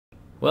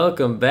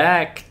Welcome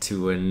back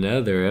to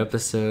another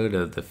episode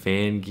of the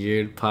Fan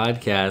Geared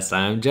Podcast.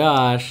 I'm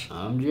Josh.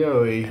 I'm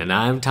Joey. And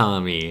I'm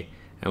Tommy.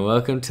 And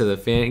welcome to the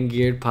Fan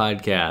Geared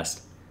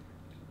Podcast.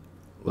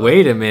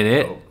 Wait a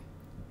minute. Oh,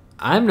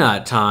 I'm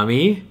not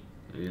Tommy.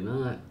 you're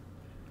not.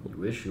 You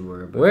wish you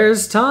were. But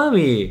Where's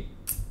Tommy?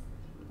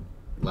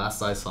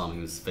 last I saw him,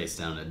 he was face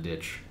down in a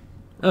ditch.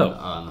 Oh.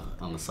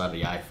 On the side of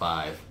the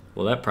I-5.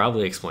 Well, that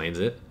probably explains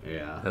it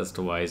Yeah. as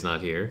to why he's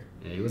not here.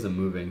 Yeah, he wasn't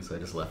moving, so I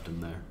just left him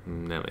there.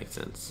 That makes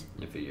sense.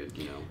 I figured,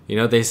 You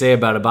know what they say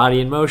about a body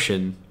in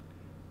motion?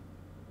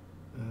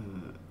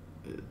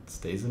 it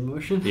stays in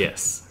motion.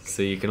 Yes.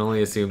 So you can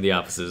only assume the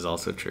opposite is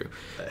also true.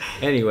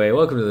 Anyway,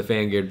 welcome to the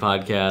Fan Geared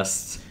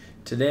Podcast.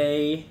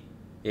 Today,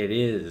 it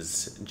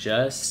is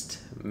just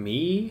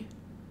me.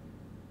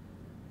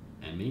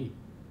 And me.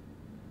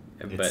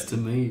 But It's to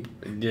me.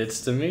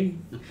 It's to me.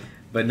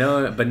 But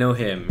no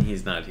him.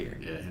 He's not here.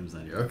 Yeah, him's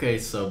not here. Okay,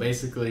 so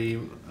basically,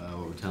 what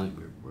we're telling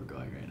we're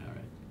going right now,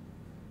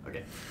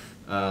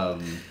 right?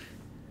 Okay.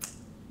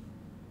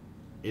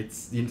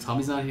 It's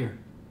Tommy's not here.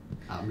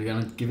 I'm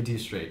gonna give it to you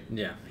straight.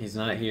 Yeah, he's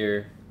not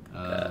here.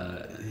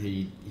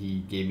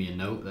 He gave me a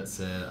note that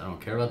said, "I don't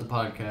care about the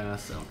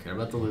podcast. I don't care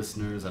about the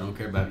listeners. I don't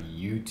care about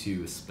you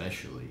two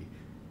especially."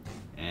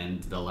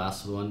 And the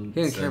last one.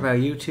 He doesn't care about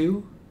you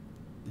too?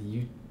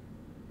 You.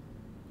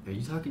 Are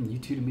you talking you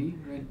two to me?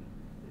 Right.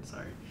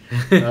 Sorry.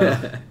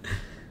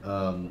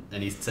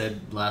 And he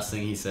said, last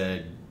thing he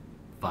said,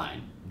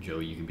 "Fine, Joe,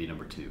 you can be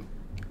number 2."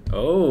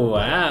 Oh,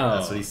 wow.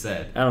 That's what he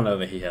said. I don't know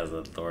that he has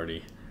that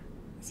authority.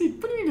 See,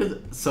 what do you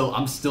mean? So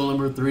I'm still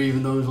number 3,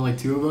 even though there's only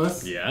 2 of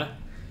us. Yeah.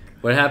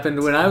 What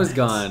happened when I was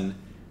gone?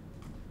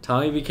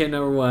 Tommy became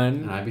number 1.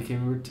 And I became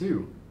number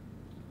 2.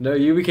 No,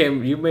 you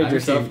made I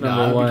yourself became- no,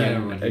 number I 1, became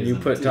number 1. He and was you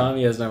number put 2.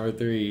 Tommy as number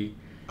 3.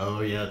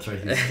 Oh yeah, that's right.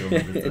 He's still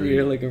number 3. And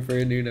you're looking for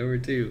a new number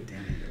 2. Damn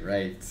it, you're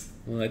right.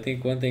 Well, I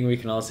think one thing we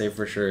can all say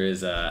for sure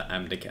is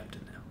I'm the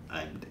captain now.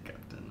 I'm the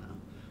captain now.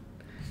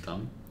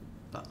 Tom?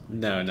 Oh.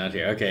 No, not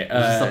here. Okay.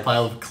 There's just a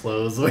pile of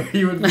clothes where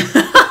you would be.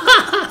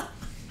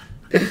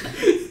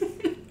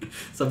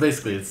 So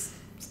basically, it's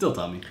still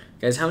Tommy.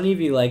 Guys, how many of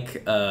you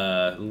like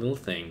a little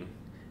thing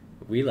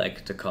we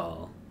like to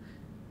call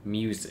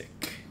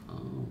music?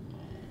 Oh.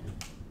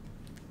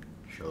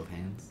 Show of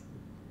hands.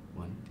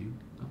 1, 2.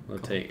 Oh, We'll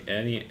cool. take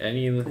any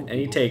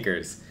Cool.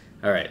 takers.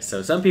 All right.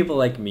 So some people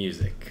like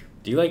music.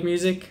 Do you like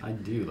music? I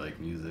do like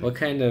music. What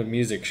kind of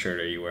music shirt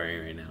are you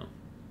wearing right now?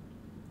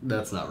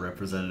 That's not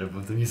representative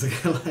of the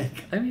music I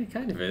like. I mean, it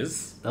kind of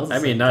is. That was the I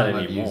mean, second not time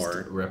I've anymore.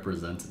 used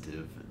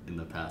representative in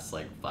the past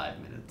 5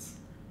 minutes.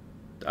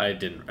 I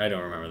don't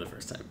remember the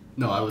first time.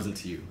 No, I wasn't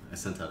to you. I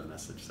sent out a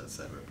message that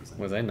said representative.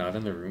 Was I not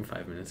in the room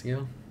 5 minutes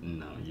ago?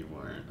 No, you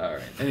weren't. All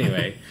right.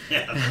 Anyway.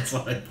 Yeah, that's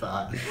what I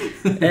thought.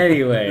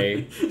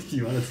 Anyway.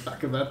 You want to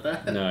talk about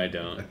that? No, I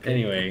don't. Okay.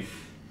 Anyway.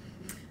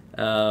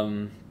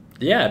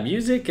 Yeah,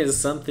 music is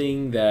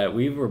something that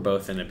we were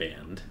both in a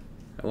band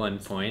at one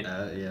point.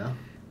 Yeah.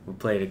 We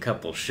played a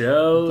couple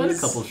shows. Played a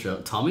couple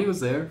shows. Tommy was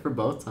there for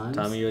both times.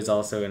 Tommy was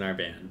also in our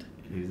band.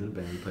 He was in a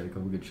band. We played a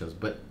couple good shows.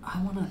 But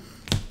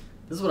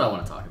this is what I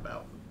want to talk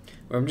about.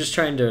 I'm just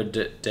trying to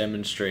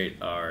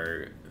demonstrate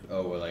our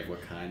Oh,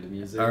 what kind of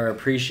music? our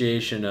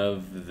appreciation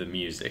of the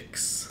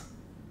musics.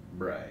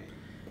 Right.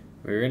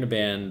 We're in a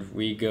band.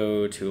 We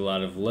go to a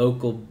lot of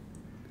local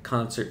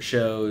concert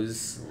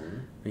shows.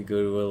 We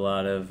go to a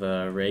lot of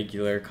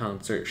regular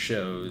concert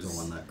shows. The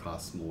one that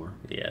costs more.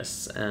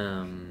 Yes.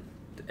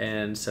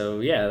 And so,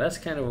 yeah, that's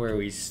kind of where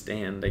we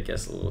stand, I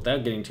guess, a little,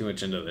 without getting too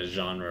much into the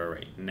genre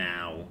right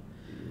now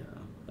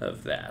Yeah.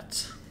 of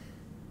that.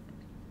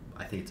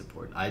 I think it's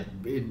important.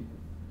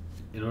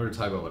 In order to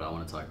talk about what I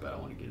want to talk about, I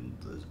want to get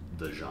into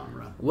the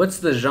genre. What's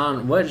the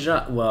genre? What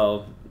genre?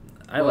 Well,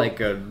 I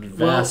like a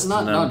vast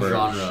not number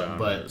genre, of genres.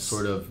 but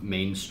sort of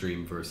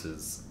mainstream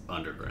versus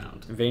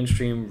underground.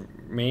 Mainstream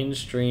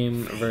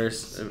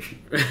versus...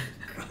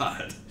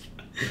 God.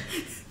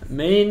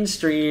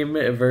 mainstream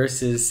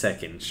versus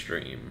second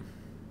stream.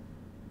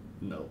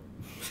 No.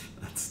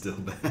 That's still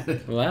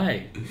bad.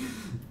 Why?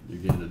 You're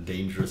getting into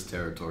dangerous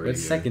territory.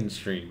 What's here. second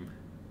stream?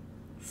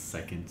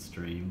 Second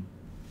stream.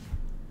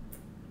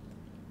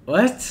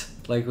 What?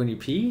 Like when you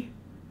pee?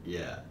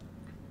 Yeah.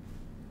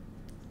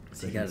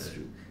 So you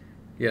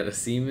got a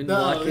semen No,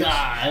 blockage?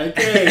 God,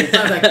 okay. It's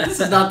not this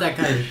is not that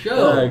kind of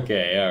show.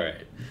 Okay, all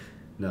right.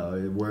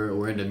 No,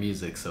 we're into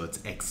music, so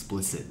it's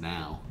explicit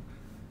now.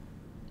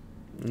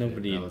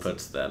 Nobody that was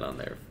puts that on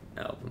their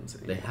albums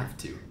anymore. They have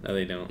to. No,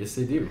 they don't. Yes,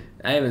 they do.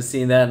 I haven't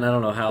seen that in I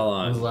don't know how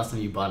When was the long. last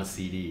time you bought a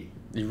CD?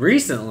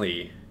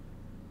 Recently,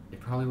 It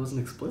probably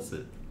wasn't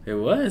explicit. it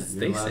was. You're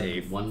They allowed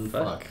say one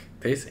fuck. fuck.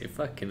 They say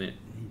fuck in it.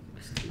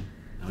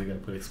 Now we gotta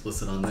put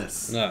explicit on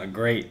this. No,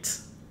 great.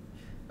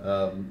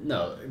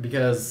 No,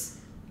 because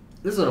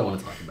this is what I want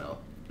to talk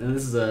about, and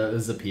this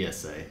is a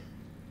PSA.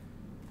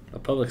 A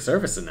public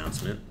service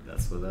announcement.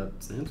 That's what that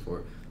stands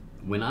for.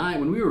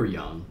 When we were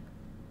young,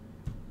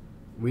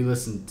 we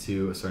listened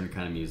to a certain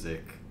kind of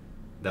music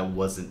that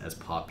wasn't as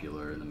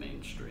popular in the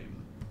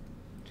mainstream.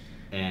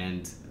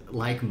 And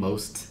like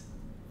most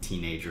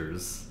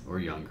teenagers or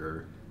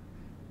younger,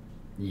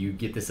 you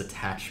get this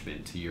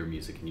attachment to your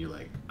music, and you're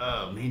like,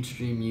 oh,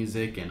 mainstream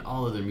music and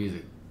all other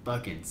music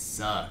fucking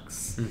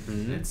sucks.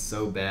 And it's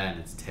so bad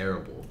and it's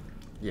terrible.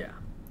 Yeah.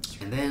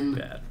 And then,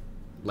 Bad.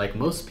 like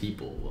most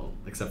people, well,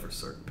 except for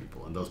certain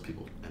people, and those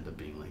people end up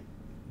being like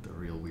the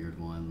real weird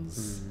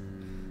ones.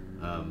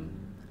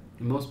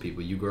 Most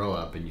people, you grow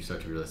up and you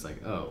start to realize,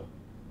 like, oh,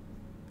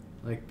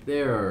 like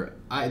there's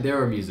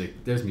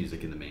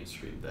music in the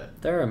mainstream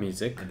that There are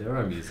music. there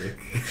are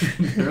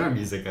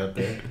music out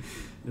there.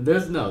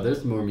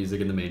 There's more music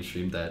in the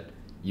mainstream that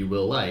you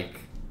will like,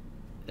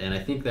 and I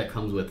think that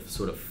comes with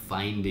sort of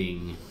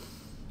finding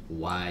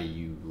why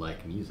you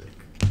like music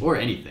or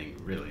anything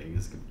really. I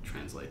guess it could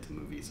translate to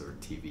movies or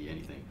TV,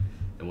 anything.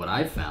 And what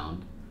I've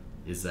found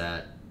is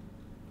that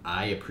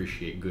I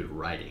appreciate good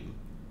writing.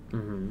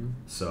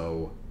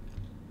 So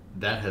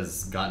that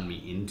has gotten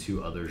me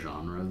into other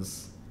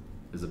genres.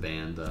 There's a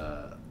band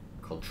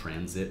called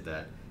Transit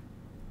that,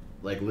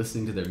 like,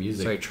 listening to their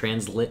music. Sorry,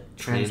 Translit.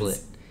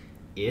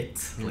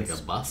 Like a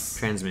bus.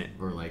 Transmit.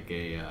 Or like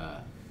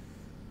a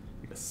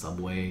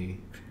subway.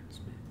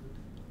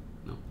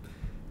 No.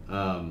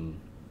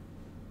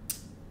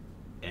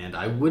 And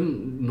I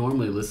wouldn't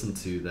normally listen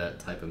to that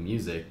type of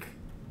music,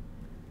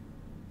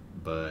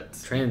 but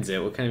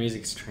Transit. What kind of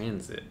music is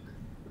Transit?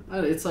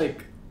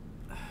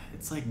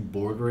 it's like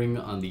bordering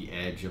on the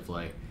edge of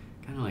like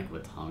kind of like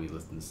what Tommy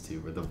listens to,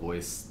 where the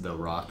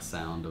rock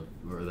sound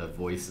or the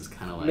voice is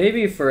kind of like.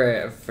 Maybe for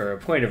a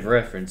point of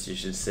reference, you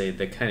should say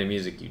the kind of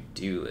music you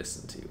do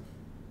listen to.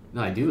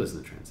 No, I do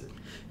listen to Transit.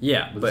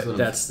 Yeah, But but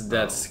that's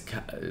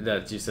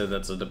you said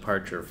that's a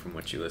departure from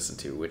what you listen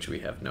to, which we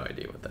have no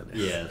idea what that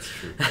is. Yeah, that's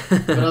true.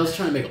 But I was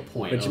trying to make a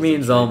point. Which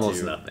means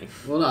almost nothing.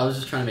 Well, no, I was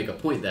just trying to make a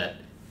point that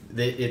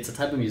it's a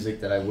type of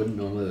music that I wouldn't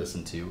normally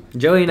listen to.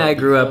 Joey and I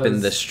grew up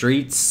in the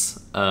streets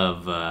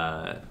of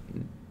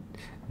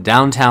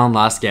downtown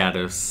Los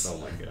Gatos. Oh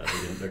my god!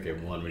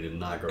 We did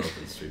not grow up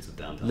in the streets of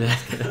downtown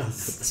Los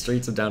Gatos. The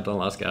streets of downtown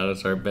Los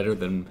Gatos are better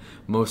than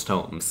most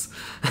homes.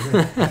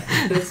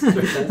 That's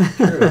true.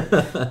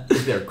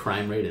 Their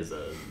crime rate is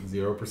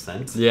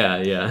 0%.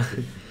 Yeah.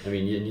 I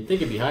mean, you'd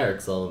think it'd be higher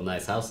because all the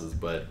nice houses,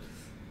 but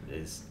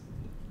it's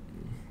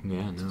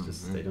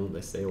just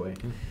they stay away.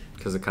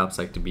 Because the cops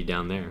like to be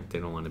down there. They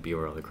don't want to be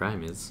where all the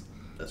crime is.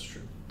 That's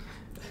true.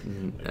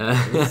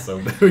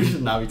 So we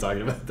should not be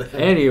talking about that.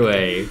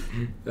 Anyway.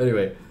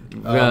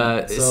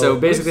 So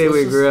basically,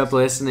 we grew up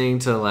listening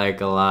to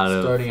like a lot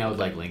of. Starting out with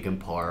like Linkin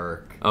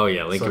Park. Oh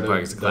yeah, Linkin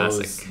Park is a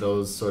classic.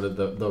 Those sort of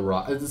the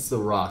rock. It's the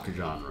rock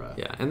genre.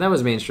 Yeah, and that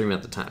was mainstream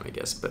at the time, I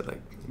guess. But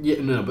like.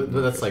 Yeah, but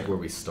that's like where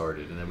we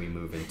started, and then we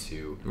move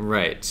into.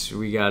 Right,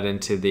 we got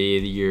into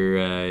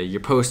your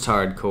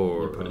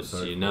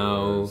post-hardcore. You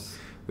know.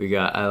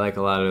 I like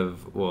a lot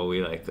of,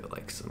 we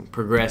like some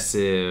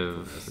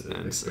progressive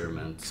and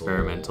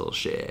experimental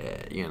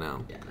shit, you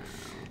know. Yeah.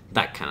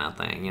 That kind of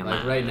thing, you know.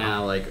 Like right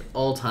now, like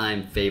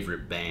all-time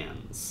favorite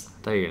bands.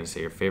 I thought you were going to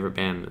say your favorite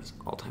band is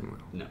All Time Low.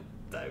 No,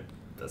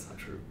 that's not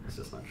true. It's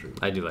just not true.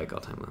 I do like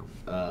All Time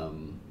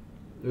Low.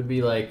 It would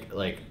be like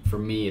for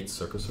me, it's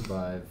Circle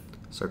Survive.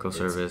 Circle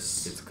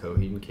Service. It's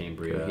Coheed and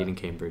Cambria. Coheed and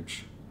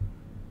Cambridge.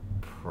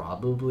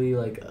 Probably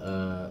like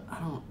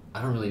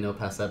I don't really know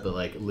past that, but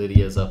like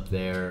Lydia's up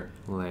there.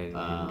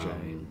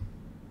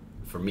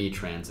 For me,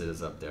 Transit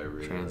is up there.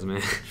 Really.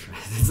 Transmit.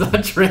 It's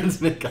not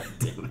Transmit. God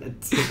damn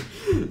it!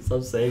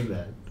 Stop saying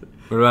that.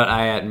 What about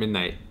I at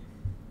Midnight?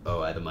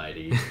 Oh, I the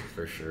Mighty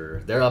for sure.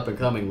 They're up and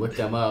coming. Look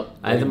them up.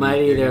 I the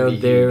Mighty.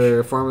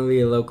 They're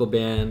formerly a local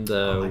band. I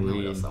know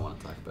what else I want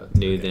to talk about.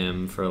 Knew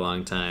them for a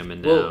long time,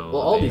 and now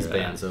well, all these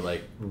bands are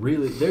like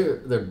really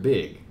they're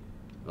big.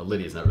 Well,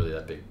 Lydia's not really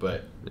that big,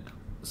 but. Yeah.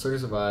 Circle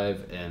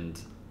Survive and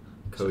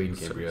Coheed and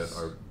Cambria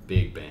are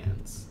big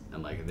bands,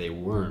 and like they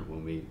weren't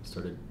when we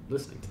started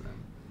listening to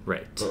them.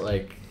 Right. But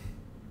like,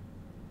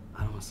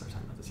 I don't want to start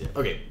talking about this yet.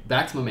 Okay,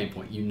 back to my main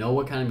point. You know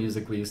what kind of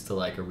music we used to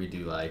like or we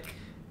do like,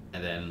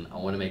 and then I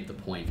want to make the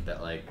point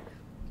that like,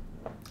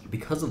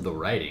 because of the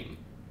writing,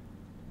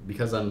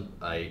 because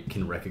I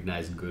can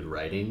recognize good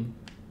writing,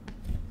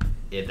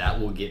 that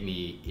will get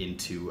me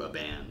into a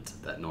band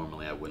that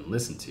normally I wouldn't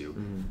listen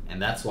to,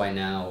 and that's why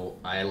now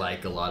I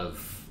like a lot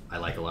of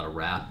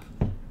rap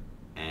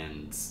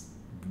and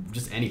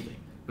just anything.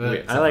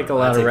 I like a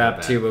lot of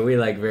rap too, but we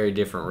like very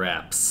different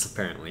raps,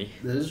 apparently.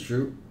 That is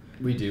true.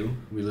 We do.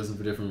 We listen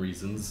for different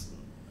reasons.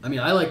 I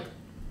mean, I like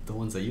the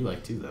ones that you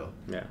like too, though.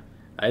 Yeah.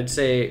 I'd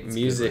say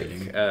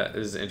music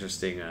is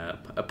interesting.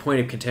 A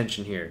point of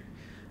contention here.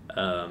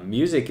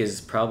 Music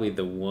is probably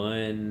the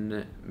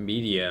one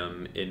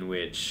medium in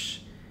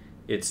which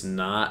it's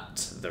not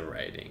the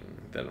writing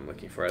that I'm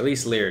looking for, at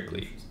least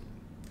lyrically.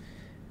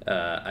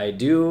 I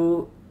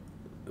do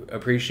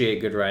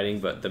appreciate good writing,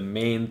 but the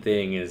main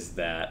thing is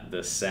that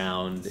the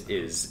sound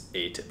is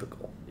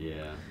atypical.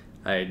 Yeah.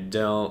 I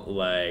don't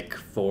like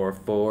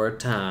 4/4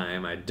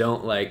 time. I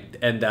don't like,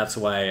 and that's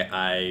why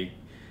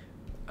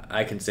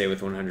I can say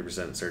with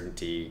 100%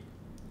 certainty,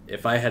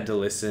 if I had to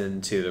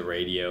listen to the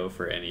radio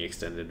for any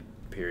extended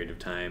period of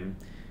time,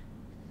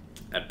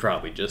 I'd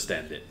probably just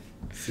end it.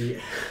 See,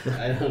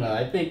 I don't know.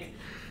 I think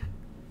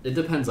it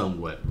depends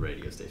on what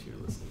radio station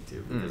you're listening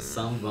to, because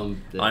some of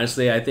them.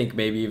 Honestly, I think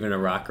maybe even a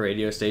rock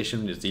radio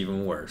station is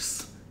even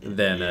worse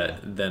than a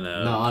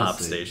pop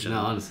station. No,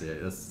 honestly,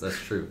 that's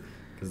true.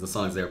 Because the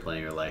songs they're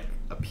playing are like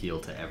appeal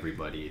to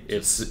everybody.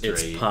 It's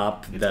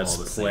pop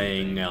that's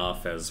playing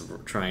off as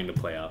trying to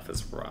play off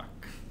as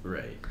rock.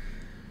 Right.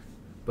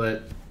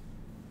 But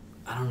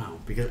I don't know,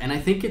 and I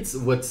think it's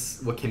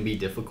what can be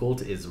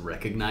difficult is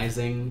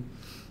recognizing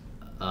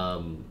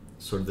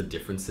sort of the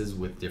differences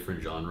with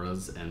different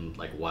genres and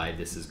like why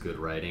this is good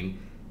writing.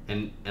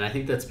 And I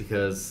think that's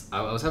because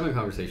I was having a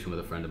conversation with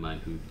a friend of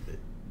mine who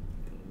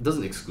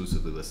doesn't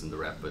exclusively listen to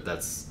rap, but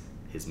that's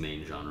his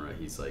main genre.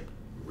 He's like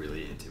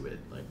really into it,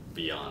 like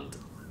beyond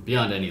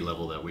any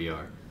level that we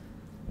are.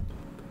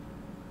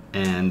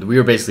 And we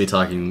were basically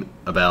talking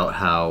about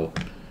how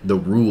the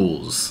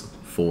rules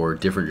for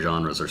different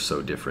genres are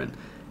so different,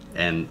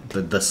 and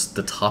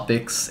the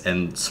topics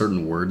and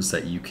certain words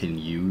that you can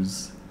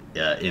use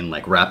in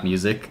like rap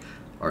music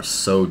are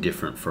so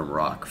different from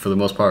rock. For the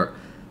most part,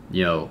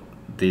 you know,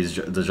 the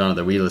genre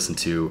that we listen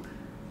to,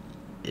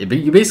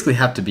 you basically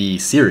have to be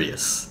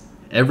serious.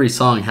 Every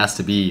song has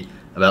to be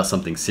about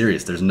something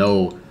serious. There's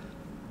no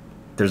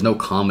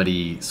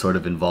comedy sort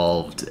of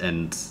involved,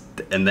 and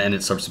then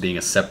it starts being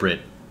a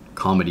separate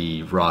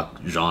comedy rock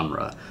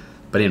genre.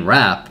 But in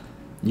rap,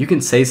 you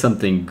can say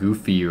something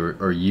goofy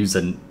or use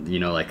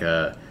like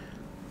a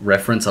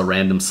reference a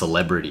random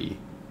celebrity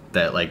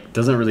that like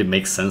doesn't really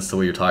make sense to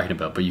what you're talking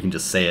about, but you can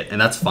just say it, and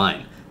that's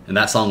fine. And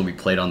that song will be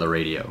played on the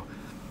radio.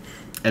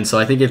 And so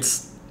I think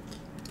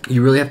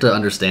you really have to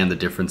understand the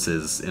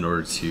differences in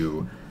order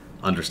to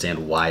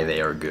understand why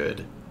they are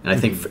good. And I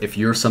think if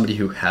you're somebody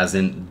who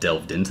hasn't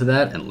delved into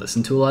that and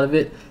listened to a lot of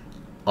it,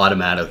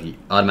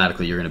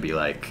 automatically you're going to be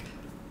like,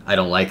 I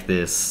don't like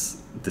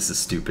this. This is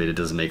stupid. It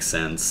doesn't make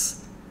sense.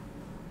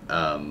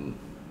 And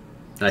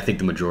I think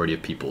the majority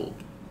of people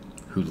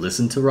who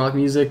listen to rock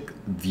music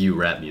view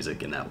rap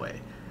music in that way.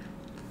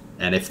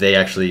 And if they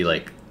actually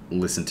like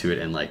listen to it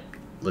in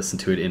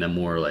a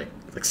more like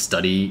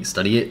study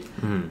it,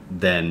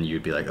 then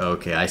you'd be like, oh,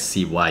 okay, I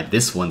see why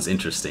this one's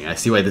interesting. I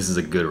see why this is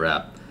a good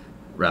rap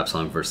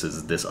song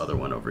versus this other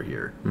one over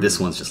here. This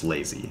one's just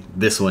lazy.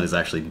 This one is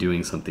actually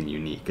doing something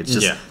unique. It's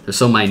just they're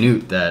so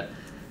minute that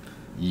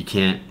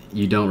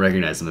you don't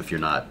recognize them if you're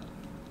not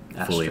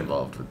fully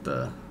involved with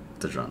the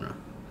genre.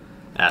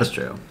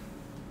 Astro.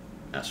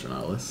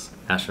 Astronautilus.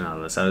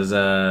 I was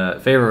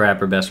favorite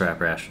rapper, best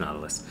rapper,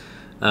 Astronautilus.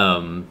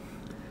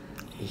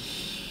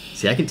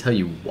 See, I can tell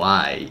you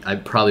why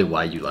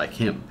you like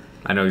him.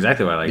 I know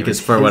exactly why I like him.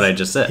 Because what I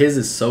just said. His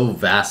is so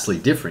vastly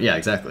different. Yeah,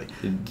 exactly.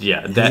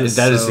 Yeah, that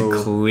is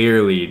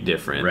clearly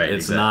different. Right,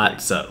 it's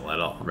not subtle at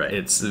all. Right.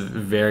 It's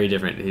very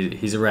different.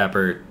 He's a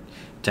rapper,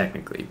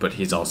 technically, but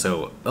he's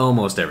also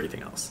almost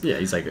everything else. Yeah,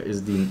 he's like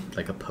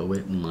a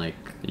poet and like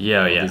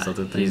these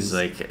other things. He's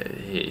like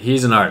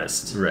he's an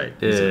artist. Right.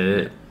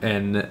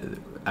 And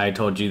I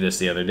told you this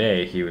the other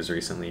day. He was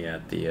recently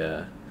at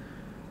the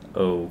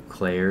Eau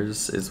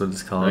Claire's is what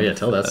it's called. Oh yeah,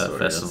 tell that story.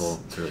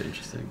 Festival. It's really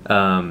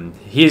interesting.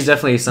 He's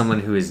definitely someone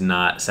who is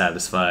not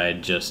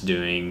satisfied just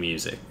doing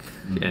music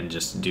and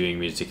just doing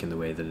music in the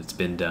way that it's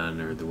been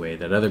done or the way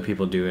that other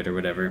people do it or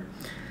whatever.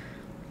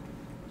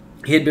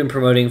 He had been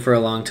promoting for a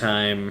long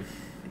time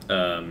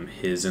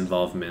his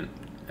involvement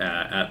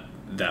at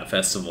that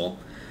festival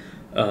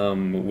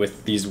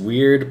with these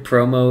weird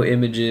promo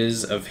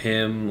images of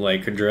him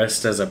like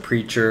dressed as a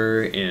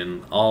preacher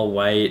in all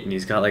white, and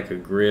he's got like a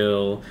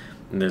grill.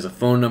 And there's a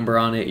phone number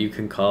on it you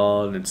can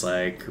call, and it's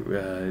like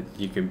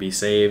you can be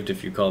saved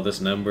if you call this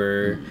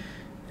number,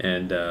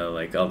 and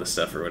like all this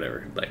stuff or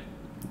whatever. Like,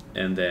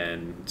 and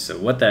then so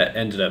what that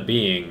ended up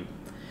being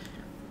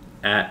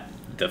at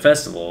the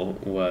festival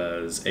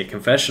was a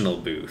confessional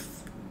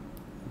booth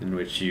in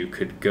which you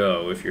could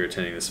go if you're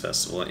attending this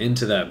festival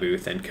into that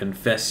booth and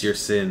confess your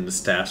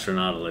sins to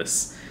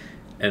Astronautilus,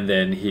 and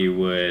then he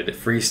would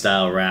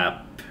freestyle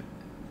rap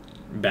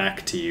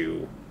back to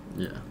you,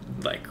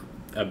 like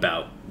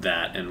about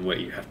that and what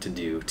you have to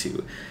do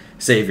to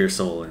save your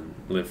soul and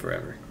live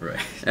forever. Right.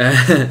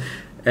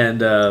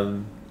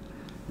 And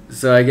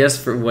so I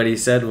guess for what he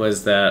said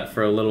was that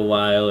for a little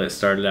while it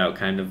started out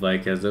kind of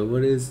like as a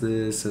what is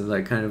this, and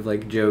like kind of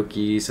like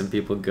jokey, some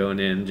people going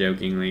in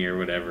jokingly or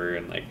whatever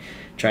and like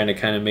trying to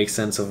kind of make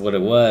sense of what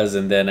it was,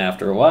 and then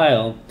after a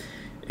while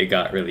it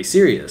got really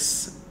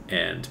serious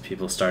and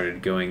people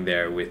started going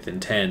there with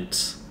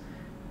intent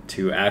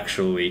to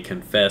actually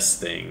confess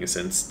things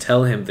and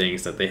tell him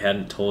things that they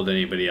hadn't told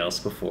anybody else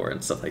before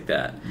and stuff like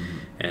that.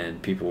 And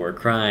people were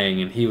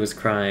crying and he was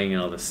crying and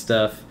all this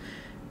stuff.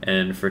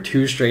 And for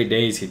 2 straight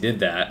days he did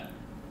that.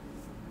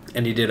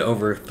 And he did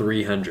over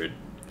 300.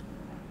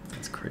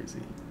 That's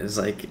crazy. It's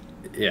like,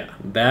 yeah,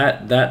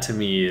 that to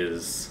me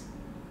is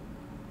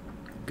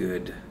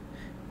good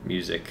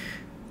music.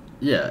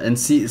 Yeah, and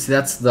see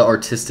that's the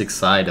artistic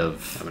side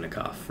of... I'm going to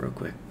cough real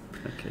quick.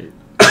 Okay.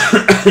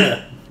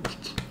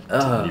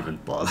 didn't even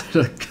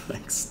bother to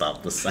like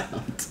stop the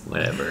sound.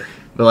 Whatever.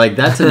 But like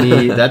that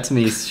to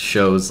me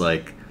shows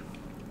like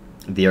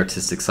the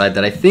artistic side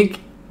that I think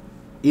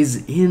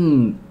is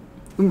in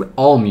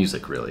all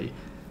music really.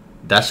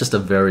 That's just a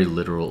very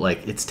literal,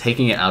 like it's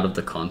taking it out of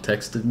the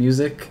context of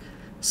music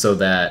so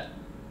that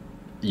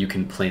you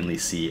can plainly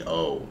see,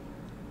 oh,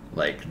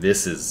 like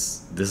this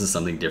is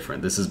something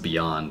different. This is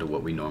beyond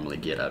what we normally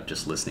get out of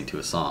just listening to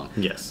a song.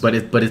 Yes. But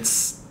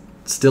it's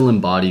still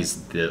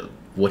embodies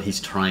what he's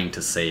trying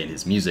to say in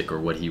his music or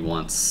what he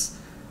wants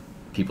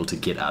people to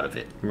get out of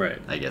it. Right.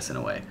 I guess in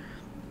a way.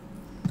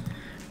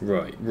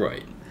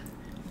 Right.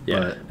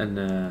 Yeah. And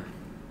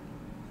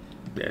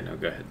yeah, no,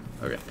 go ahead.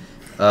 Okay.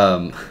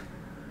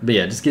 But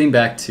yeah, just getting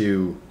back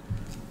to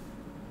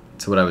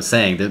what I was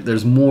saying,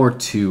 there's more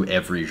to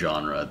every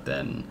genre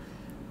than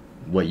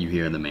what you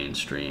hear in the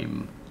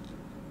mainstream,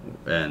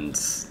 and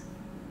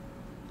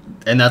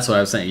that's what I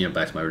was saying. You know,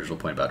 back to my original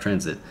point about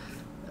Transit,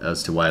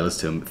 as to why I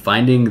listen to him,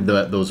 finding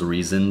those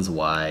reasons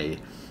why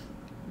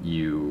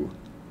you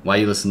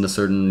listen to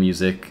certain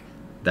music,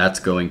 that's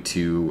going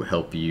to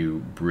help you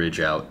bridge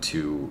out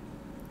to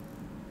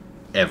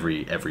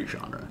every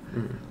genre.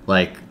 Mm-hmm.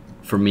 Like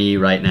for me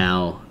right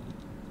now,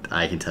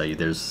 I can tell you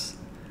there's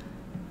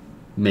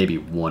maybe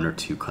one or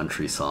two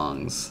country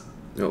songs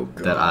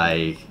that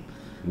I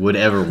would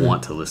ever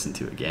want to listen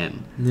to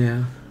again.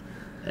 Yeah.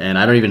 And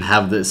I don't even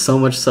have so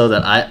little so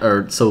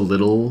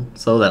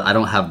that I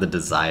don't have the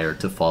desire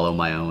to follow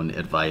my own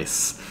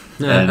advice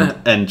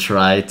and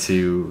try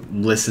to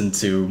listen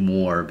to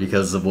more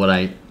because of what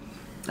I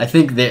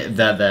think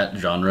that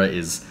genre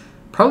is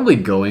probably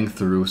going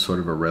through sort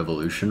of a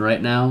revolution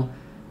right now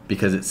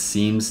because it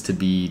seems to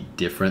be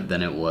different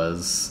than it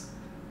was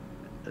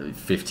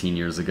 15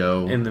 years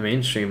ago. In the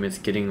mainstream, it's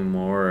getting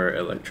more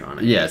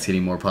electronic. Yeah, it's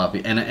getting more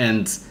poppy, and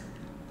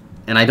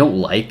I don't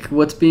like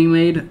what's being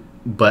made,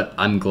 but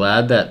I'm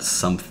glad that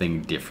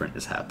something different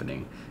is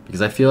happening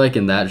because I feel like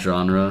in that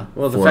genre.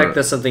 Well, the fact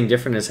that something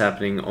different is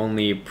happening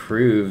only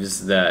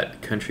proves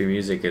that country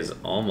music is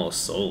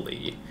almost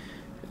solely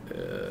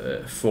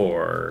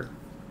for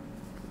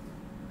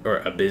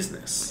a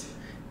business.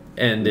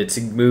 And it's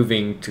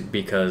moving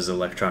because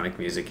electronic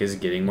music is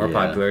getting more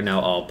popular. Now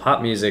all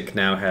pop music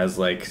now has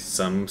like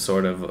some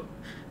sort of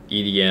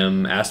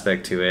EDM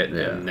aspect to it,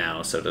 and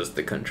now so does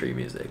the country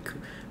music,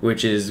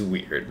 which is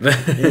weird.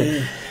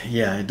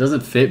 Yeah, it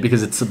doesn't fit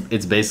because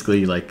it's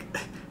basically like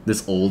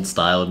this old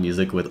style of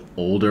music with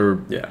older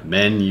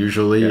men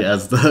usually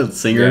as the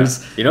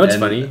singers. Yeah. You know what's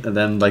funny? And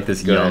then like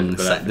this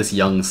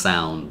young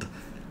sound.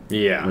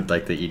 Yeah. With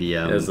like the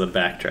EDM as the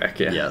backtrack.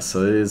 Yeah. Yeah,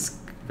 so it is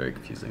very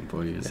confusing. But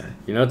what do you say?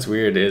 You know what's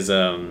weird is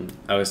I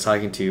was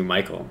talking to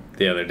Michael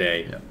the other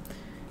day,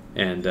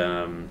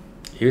 and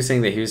he was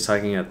saying that he was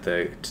talking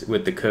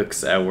with the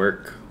cooks at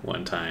work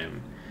one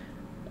time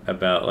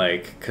about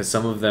like because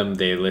some of them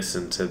they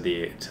listen to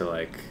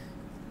like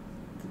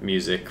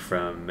music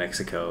from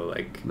Mexico,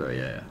 like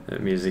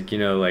music, you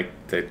know, like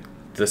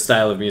the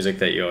style of music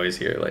that you always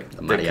hear, like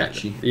the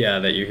mariachi.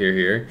 That you hear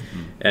here.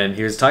 Mm-hmm. And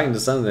he was talking to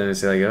some of them and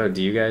say like, oh,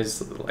 do you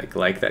guys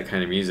like that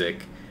kind of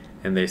music?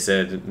 And they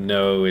said,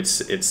 no,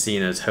 it's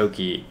seen as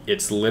hokey.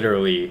 It's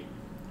literally,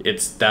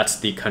 that's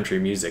the country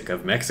music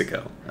of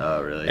Mexico.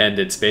 Oh, really? And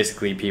it's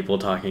basically people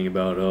talking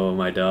about, oh,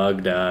 my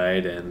dog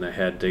died and I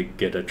had to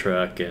get a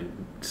truck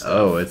and stuff.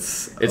 Oh,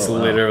 it's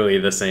literally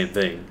the same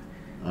thing.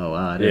 Oh,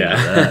 wow, I didn't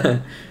know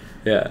that.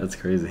 Yeah. That's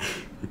crazy.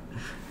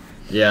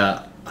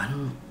 Yeah, I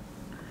don't,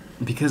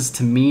 because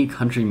to me,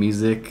 country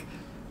music...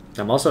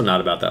 I'm also not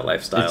about that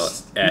lifestyle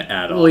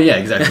at all. Well, yeah,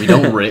 exactly. We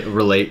don't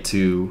relate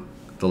to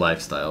the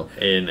lifestyle.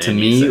 To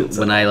me,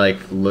 when I like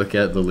look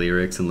at the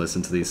lyrics and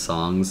listen to these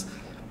songs,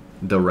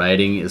 the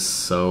writing is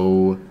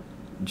so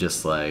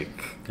just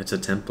like it's a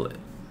template.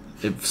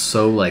 It's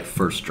so like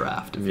first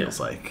draft. It feels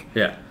like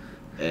and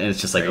it's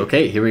just like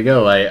okay, here we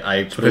go.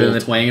 I put a little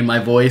twang in my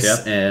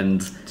voice and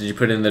did you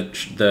put in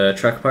the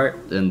truck part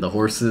and the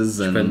horses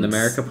and put in the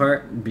America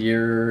part,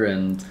 beer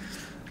and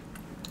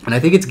I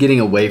think it's getting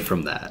away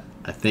from that.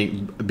 I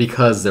think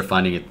because they're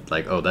finding it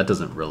like, oh, that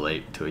doesn't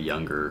relate to a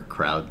younger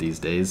crowd these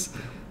days.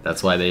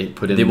 That's why they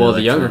put in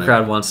the younger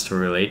crowd wants to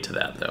relate to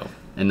that, though.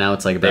 And now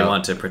it's like they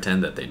want to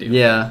pretend that they do.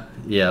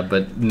 Yeah,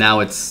 but now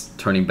it's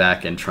turning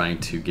back and trying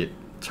to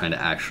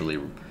actually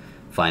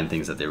find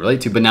things that they relate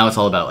to. But now it's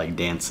all about, like,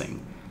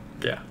 dancing.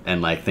 Yeah.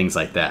 And, like, things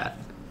like that.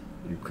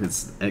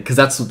 Because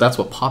that's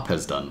what pop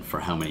has done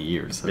for how many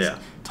years.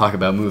 Talk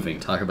about moving.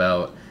 Talk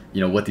about,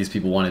 you know, what these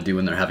people want to do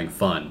when they're having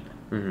fun.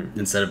 Mm-hmm.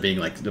 Instead of being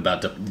like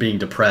being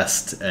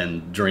depressed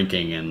and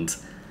drinking and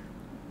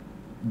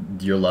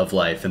your love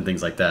life and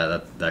things like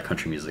that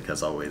country music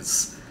has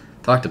always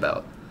talked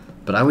about.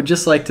 But I would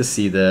just like to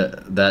see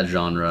that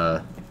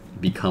genre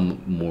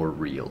become more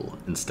real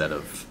instead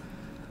of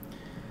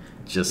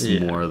just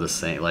more of the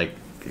same. Like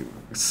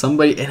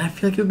somebody, and I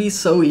feel like it would be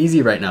so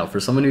easy right now for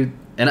someone who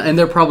and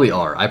there probably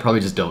are. I probably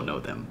just don't know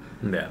them.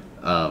 Yeah.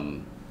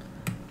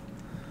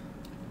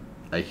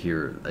 I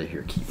hear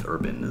Keith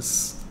Urban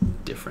is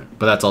different,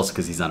 but that's also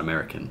because he's not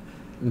American.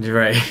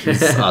 Right.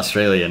 He's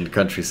Australian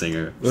country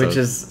singer. Which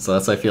is... So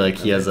that's why I feel like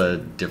he has a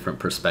different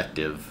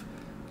perspective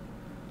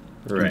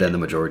than the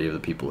majority of the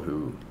people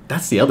who...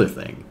 That's the other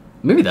thing.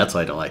 Maybe that's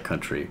why I don't like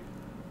country.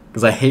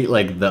 Because I hate,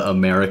 like, the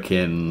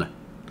American...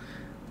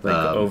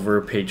 Like,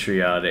 overly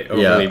patriotic.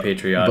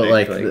 But,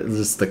 like,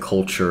 just the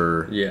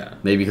culture. Yeah.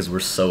 Maybe because we're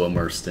so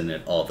immersed in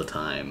it all the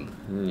time.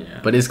 Yeah.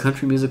 But is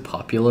country music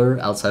popular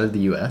outside of the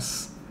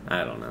U.S.?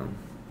 I don't know.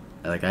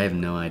 Like, I have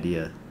no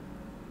idea.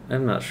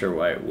 I'm not sure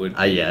why it would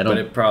be, I don't, but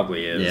it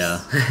probably is. Yeah.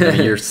 I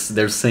mean,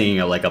 they're singing,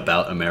 like,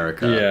 about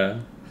America. Yeah.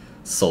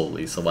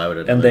 Solely, so why would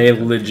it... And they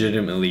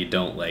legitimately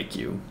don't like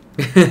you.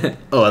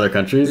 Oh, other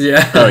countries?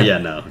 Yeah. Oh, yeah,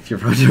 no. If you're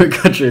from a different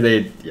country,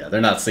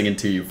 they're not singing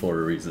to you for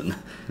a reason.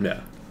 No.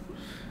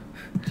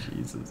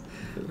 Jesus.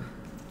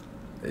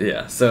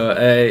 Yeah, so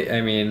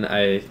I mean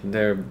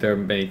there are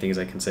many things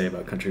I can say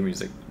about country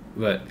music,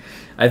 but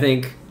I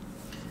think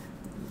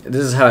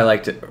this is how I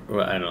like to...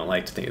 Well, I don't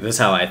like to think. This is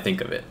how I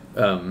think of it.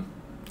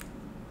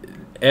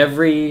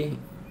 Every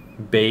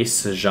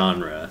bass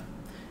genre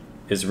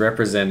is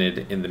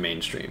represented in the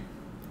mainstream,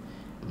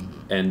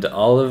 and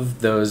all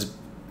of those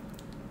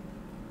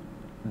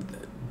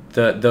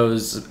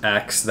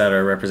acts that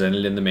are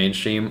represented in the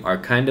mainstream are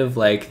kind of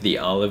like the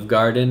Olive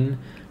Garden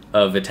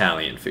of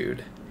Italian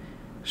food.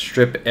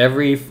 Strip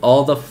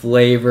all the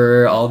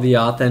flavor, all the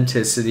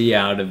authenticity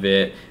out of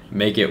it,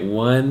 make it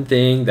one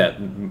thing that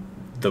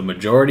the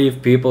majority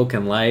of people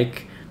can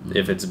like.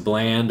 If it's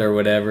bland or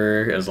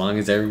whatever, as long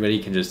as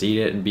everybody can just eat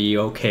it and be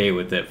okay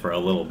with it for a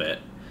little bit,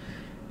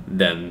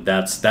 then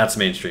that's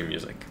mainstream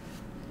music.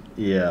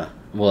 Yeah.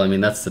 Well, I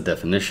mean, that's the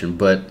definition,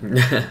 but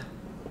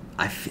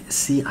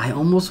I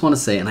almost want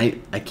to say, and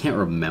I can't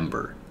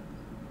remember,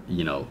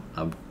 you know,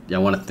 I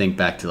want to think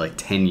back to like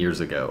 10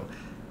 years ago.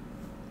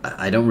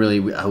 I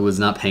was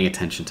not paying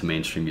attention to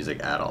mainstream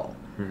music at all.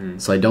 Mm-hmm.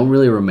 So I don't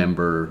really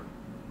remember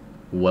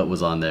what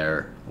was on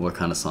there, what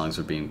kind of songs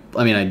were being...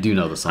 I mean, I do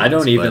know the songs. I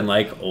don't even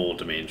like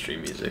old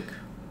mainstream music.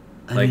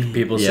 Like,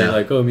 people say,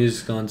 like, oh,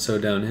 music's gone so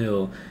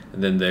downhill.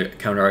 And then the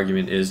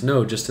counter-argument is,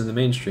 no, just in the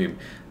mainstream.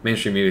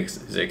 Mainstream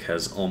music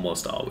has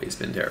almost always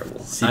been terrible.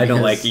 See, I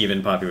don't like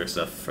even popular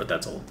stuff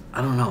that's old.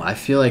 I don't know. I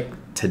feel like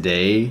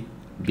today,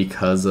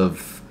 because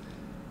of,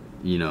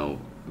 you know,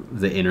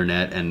 the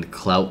internet and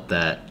clout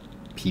that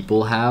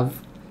people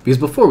have... Because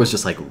before it was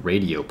just, like,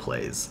 radio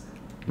plays.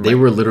 They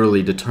were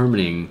literally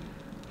determining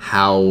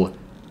how...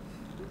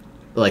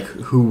 Like,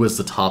 who was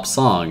the top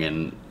song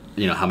and...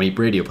 You know, how many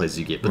radio plays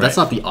you get. But that's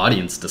not the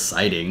audience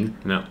deciding.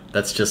 No.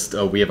 That's just,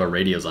 we have our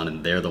radios on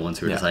and they're the ones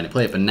who are deciding to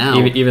play it. But now...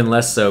 Even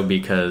less so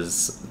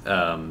because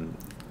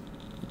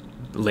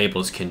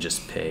labels can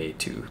just pay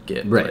to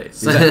get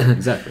plays.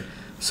 Exactly.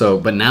 So,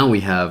 but now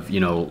we have,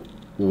 you know,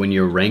 when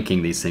you're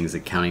ranking these things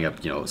and counting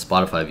up, you know,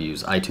 Spotify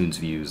views, iTunes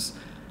views,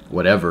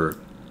 whatever,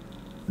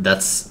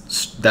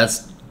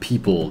 that's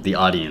people, the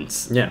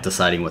audience,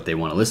 deciding what they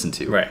want to listen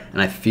to. Right.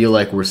 And I feel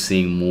like we're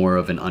seeing more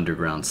of an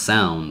underground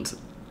sound...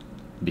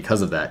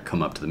 because of that,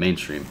 come up to the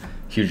mainstream.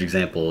 Huge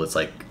example, it's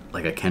like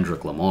a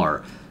Kendrick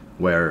Lamar,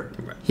 where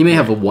he may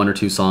have one or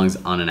two songs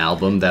on an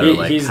album that are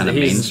like kind of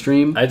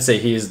mainstream. I'd say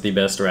he's the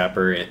best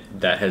rapper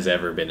that has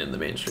ever been in the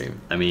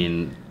mainstream. I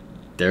mean,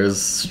 there's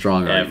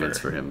strong arguments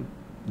for him.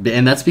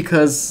 And that's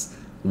because,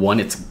 one,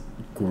 it's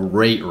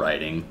great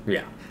writing.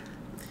 Yeah.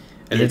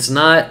 And it's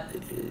not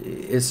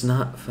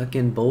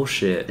fucking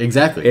bullshit.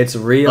 Exactly. It's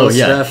real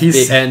stuff.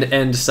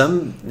 And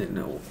some... You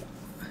know,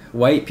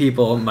 white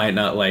people might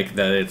not like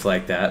that it's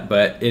like that,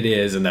 but it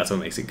is, and that's what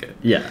makes it good.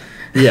 Yeah.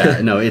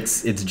 No,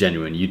 it's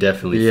genuine. You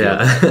definitely feel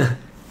that.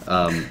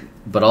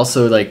 But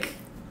also, like,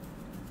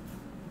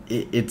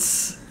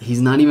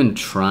 he's not even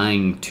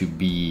trying to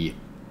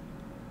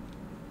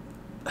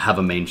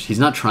he's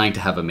not trying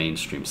to have a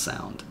mainstream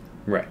sound.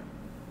 Right.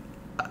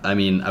 I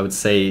mean, I would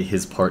say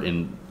his part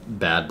in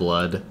Bad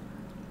Blood,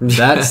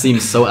 that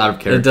seems so out of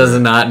character. It does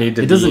not need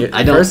to be.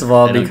 First of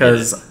all,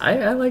 because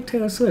I like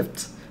Taylor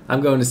Swift. I'm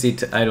going to see...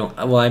 I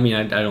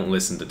don't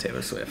listen to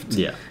Taylor Swift.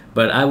 Yeah.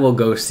 But I will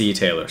go see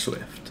Taylor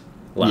Swift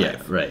live. Yeah,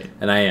 right.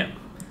 And I am.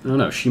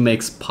 No, she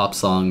makes pop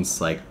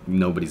songs like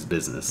nobody's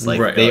business.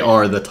 Like, they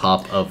are the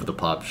top of the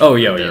pop genre. Oh,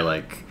 yeah, They're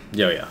like...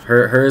 Yeah.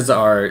 Hers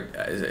are...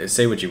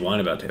 Say what you want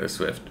about Taylor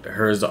Swift.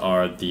 Hers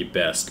are the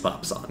best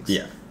pop songs.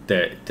 Yeah.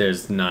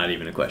 There's not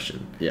even a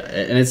question. Yeah,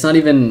 and it's not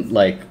even,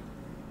 like...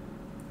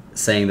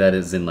 Saying that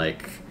is in,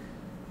 like...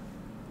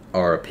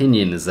 Our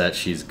opinion is that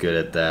she's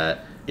good at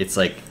that. It's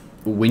like...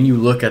 When you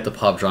look at the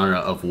pop genre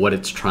of what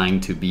it's trying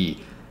to be,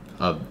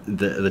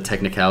 the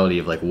technicality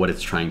of like what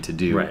it's trying to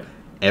do,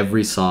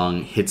 every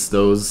song hits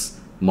those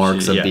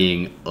marks of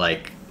being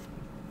like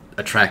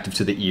attractive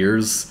to the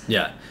ears.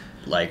 Yeah,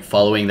 like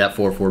following that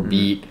 4/4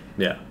 beat.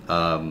 Yeah,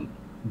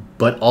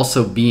 but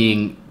also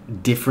being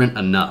different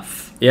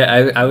enough.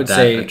 Yeah, I would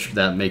say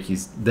that make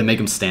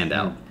them stand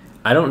out.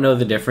 I don't know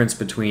the difference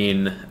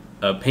between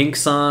a Pink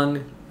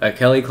song, a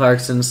Kelly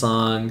Clarkson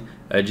song,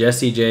 a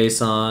Jessie J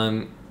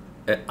song.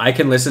 I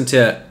can listen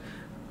to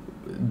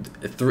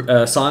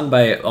a song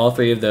by all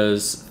three of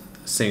those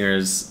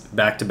singers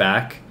back to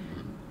back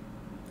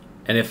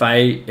And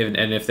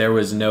if there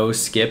was no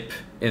skip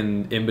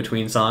in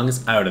between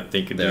songs, I would have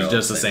think it was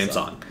just the same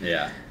song.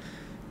 Yeah.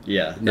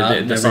 Yeah.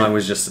 The song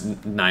was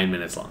just 9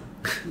 minutes long.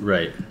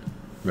 Right.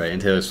 Right.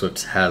 And Taylor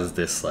Swift has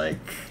this like,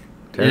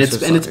 Taylor it's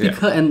Swift song,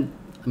 because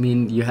I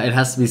mean, it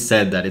has to be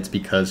said that it's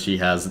because she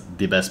has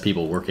the best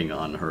people working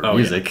on her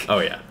music. Yeah. Oh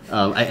yeah.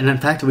 And in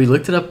fact, we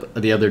looked it up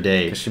the other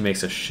day. Because she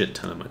makes a shit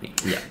ton of money.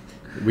 Yeah.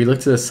 We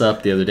looked this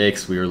up the other day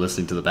because we were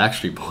listening to the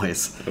Backstreet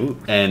Boys. Ooh.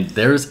 And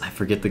I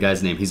forget the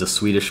guy's name. He's a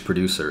Swedish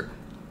producer.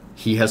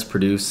 He has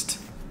produced,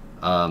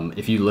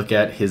 if you look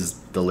at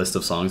the list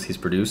of songs he's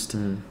produced,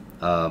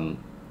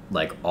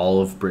 like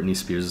all of Britney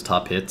Spears'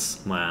 top hits,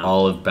 wow,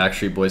 all of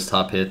Backstreet Boys'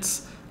 top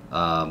hits,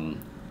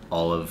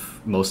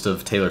 most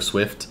of Taylor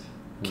Swift,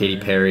 Katy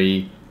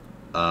Perry,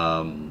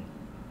 who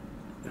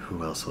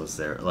else was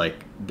there?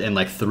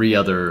 And 3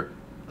 other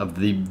of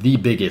the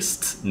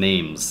biggest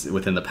names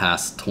within the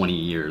past 20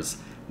 years.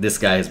 This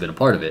guy has been a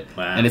part of it.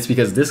 Wow. And it's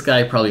because this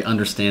guy probably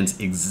understands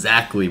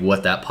exactly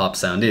what that pop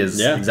sound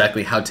is,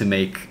 exactly how to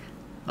make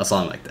a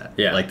song like that.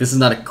 Yeah. Like, this is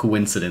not a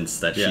coincidence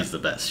that she's the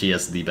best. She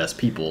has the best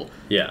people.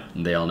 Yeah.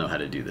 And they all know how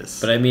to do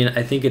this. But I mean,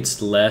 I think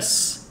it's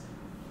less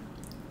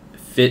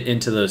fit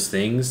into those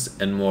things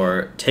and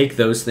more take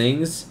those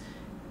things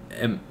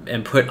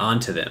and put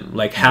onto them.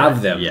 Like,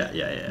 have them.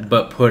 Yeah.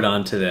 But put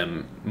onto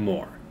them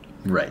more.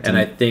 Right. And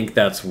I think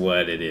that's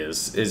what it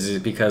is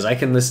because I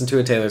can listen to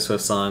a Taylor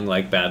Swift song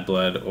like Bad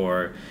Blood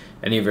or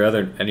any of her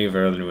other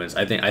new ones.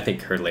 I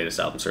think her latest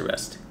album's her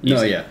best.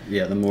 Easy. No,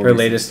 yeah. The more her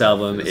latest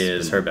album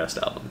is her best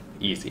album.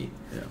 Easy.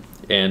 Yeah.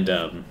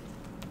 And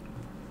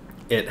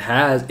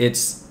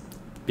it's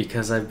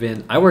because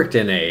I worked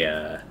in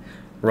a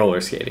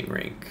roller skating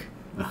rink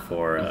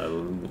for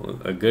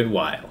a good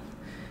while,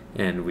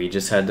 and we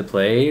just had to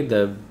play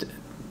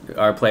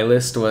our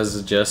playlist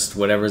was just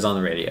whatever's on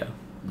the radio.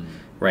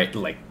 Right,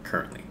 like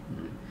currently.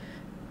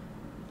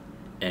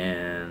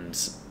 And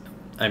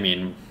I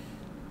mean,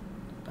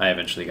 I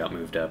eventually got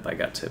moved up. I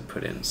got to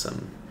put in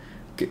some,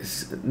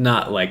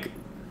 not like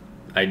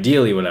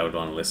ideally what I would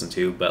want to listen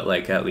to, but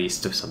like at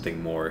least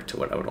something more to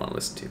what I would want to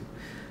listen to.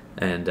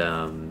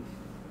 And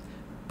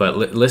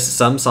but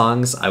some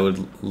songs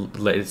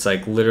it's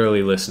like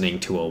literally listening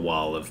to a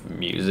wall of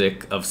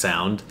music, of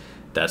sound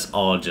that's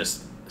all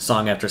just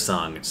song after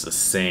song. It's the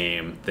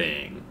same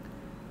thing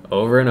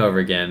over and over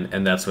again,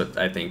 and that's what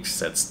I think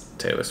sets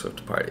Taylor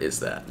Swift apart is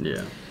that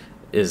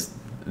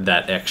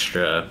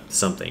extra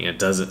something. It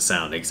doesn't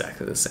sound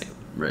exactly the same.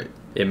 Right.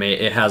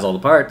 It has all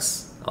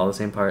the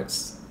same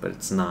parts, but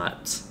it's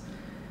not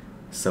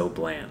so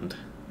bland.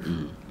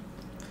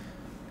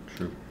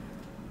 True.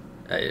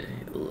 I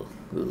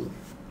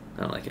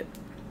don't like it.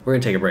 We're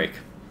gonna take a break.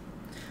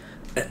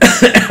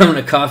 I'm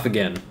gonna cough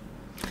again.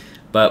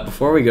 But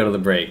before we go to the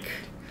break,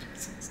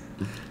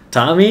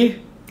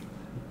 Tommy,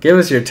 give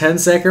us your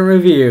 10-second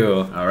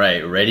review. All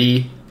right,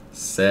 ready,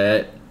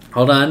 set.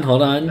 Hold on. Oh,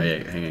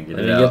 yeah, hang on,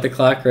 Let me get the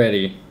clock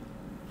ready.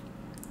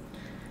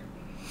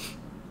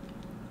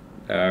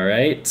 All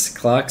right,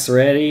 clock's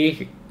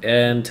ready,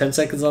 and 10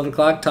 seconds on the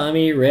clock.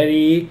 Tommy,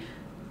 ready,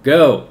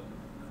 go.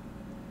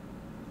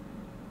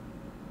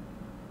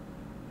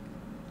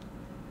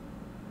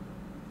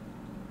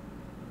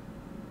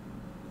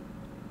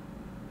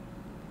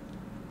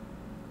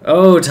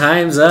 Oh,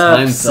 time's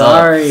up.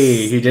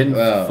 Sorry. He didn't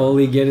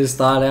fully get his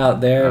thought out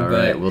there. All but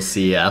right, we'll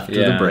see you after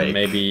the break.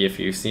 Maybe if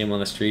you see him on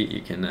the street, you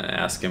can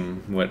ask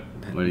him what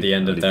the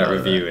end of that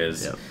review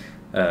is. Yep.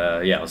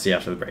 We'll see you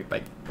after the break.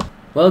 Bye.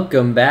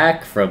 Welcome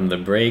back from the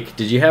break.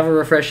 Did you have a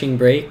refreshing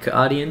break,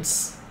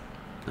 audience?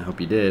 I hope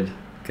you did.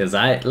 Because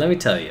let me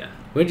tell you.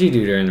 What did you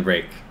do during the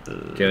break,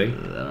 Joey? I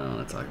don't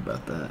want to talk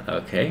about that.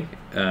 Okay.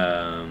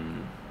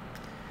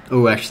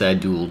 Oh, actually, I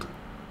dueled.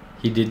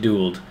 He did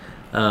dueled.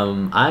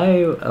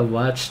 I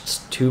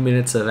watched 2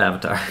 minutes of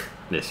Avatar.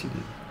 Yes, you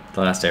did.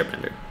 The Last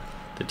Airbender,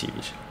 the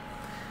TV show.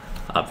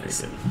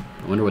 Obviously.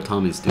 I wonder what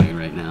Tommy's doing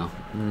right now.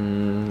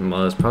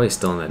 Well, he's probably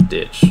still in that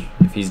ditch.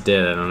 If he's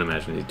dead, I don't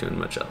imagine he's doing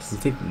much else. You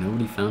think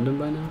nobody found him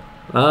by now?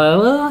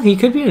 Well, he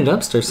could be in a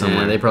dumpster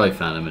somewhere. Yeah, they probably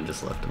found him and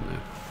just left him there.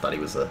 Thought he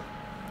was a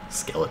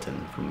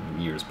skeleton from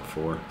years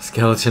before.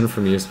 Skeleton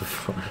from years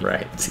before,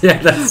 right? Yeah,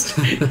 that's.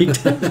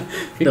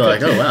 They're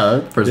like, oh wow,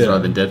 that person's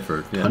probably been dead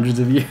for hundreds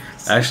of years.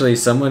 Actually,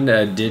 someone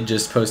did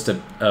just post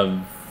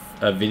a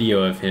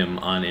video of him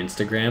on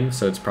Instagram,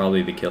 so it's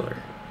probably the killer.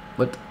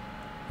 What?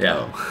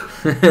 Yeah. Oh.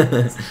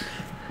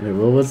 Wait,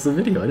 well, what's the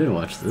video? I didn't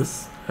watch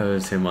this. It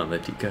was him on the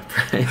teacup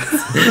prize.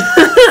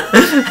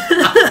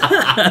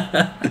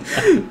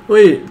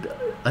 Wait,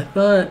 I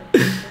thought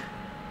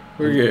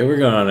we're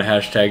going on a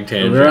hashtag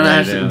tangent. We're on a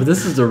hashtag, but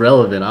this is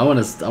irrelevant. I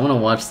want to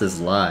watch this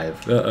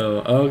live.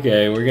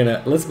 Okay,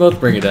 let's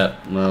both bring it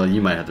up. Well,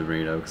 you might have to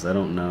bring it up because I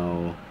don't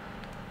know.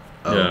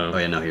 Oh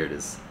yeah, no, here it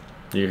is.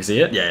 You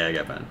see it? Yeah, I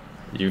got mine.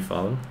 You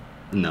follow?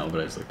 No,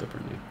 but I just looked up her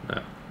name.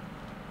 Oh,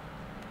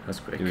 that's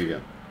quick. Here we go.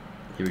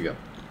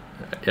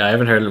 Yeah, I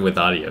haven't heard it with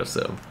audio,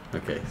 so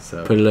okay,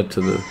 so put it up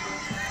to the.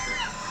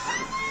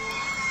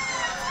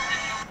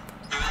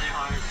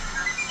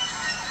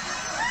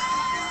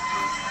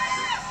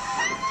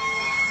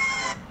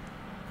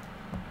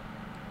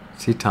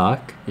 Does he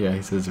talk? Yeah,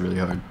 he says really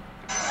hard.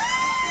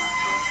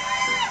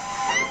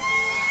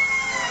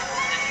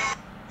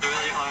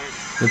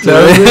 It's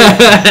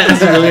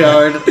really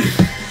hard.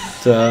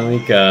 Tommy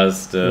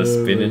Costa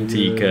spinning God.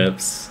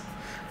 teacups.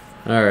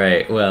 All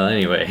right. Well,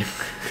 anyway,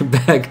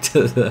 back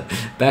to the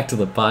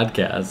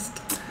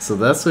podcast. So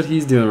that's what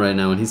he's doing right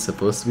now, and he's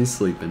supposed to be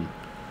sleeping.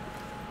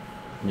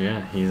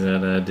 Yeah, he's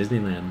at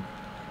Disneyland.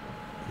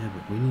 Yeah,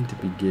 but we need to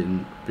be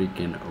getting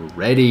freaking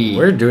ready.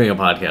 We're doing a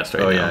podcast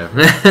right now.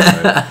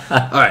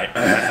 Yeah. All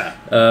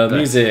right.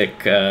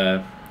 Music.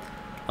 I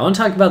want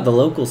to talk about the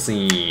local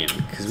scene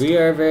because we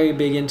are very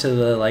big into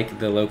the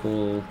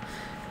local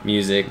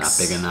music. Not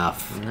big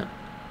enough. No.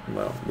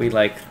 Well, we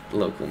like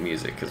local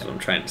music is what I'm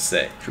trying to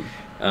say. True.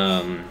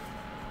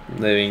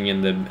 Living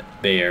in the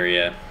Bay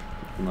Area,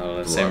 a lot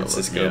of San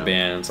Francisco yeah.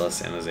 bands, a lot of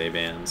San Jose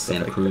bands,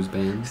 Santa Cruz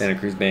bands. Santa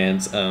Cruz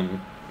bands,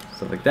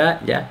 stuff like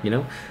that. Yeah, you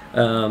know.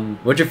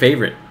 What's your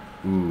favorite?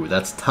 Ooh,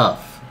 that's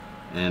tough,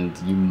 and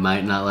you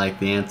might not like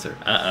the answer.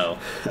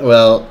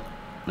 Well,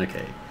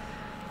 okay.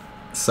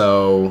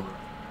 So,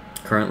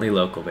 currently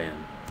local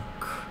band.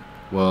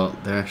 Well,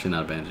 they're actually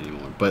not a band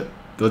anymore, but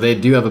they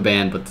do have a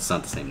band, but it's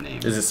not the same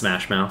name. Is it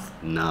Smash Mouth?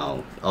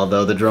 No,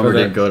 although the drummer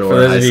did go to for our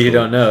those high of you school. who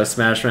don't know,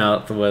 Smash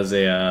Mouth was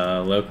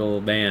a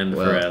local band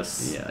for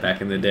us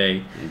back in the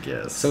day. I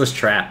guess. So was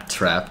Trapped.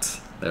 Trapped.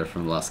 They're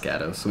from Los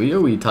Gatos.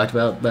 We talked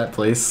about that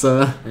place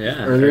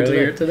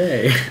earlier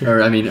today.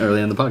 Or, I mean, early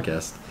in the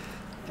podcast.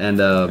 And,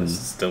 it's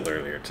still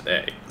earlier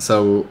today.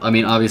 So, I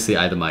mean, obviously,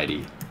 I the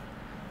Mighty,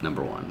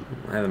 number one.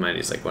 I the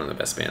Mighty is like one of the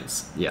best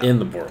bands Yeah. in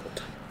the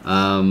world.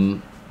 I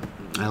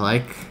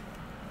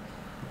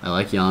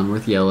like Jan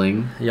Worth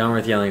Yelling. Jan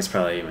Worth Yelling is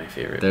probably my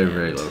favorite. They're band.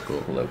 very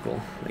local. Locally.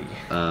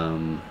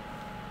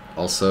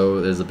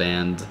 Also, there's a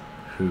band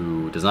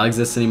who does not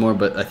exist anymore,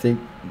 but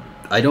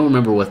I don't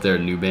remember what their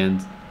new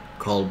band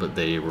called, but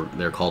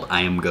they're called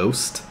I Am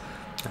Ghost.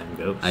 I'm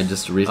Ghost. I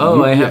just recently.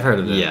 Oh, I have heard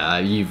of them. Yeah, I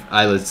used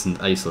to listen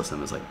to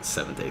them as like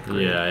 7th, 8th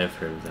grade. Yeah, I have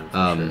heard of them.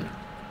 For sure.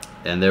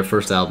 And their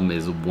first album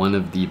is one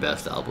of the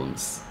best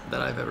albums that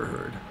I've ever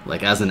heard.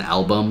 Like as an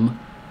album,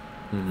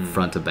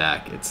 front to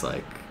back, it's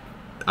like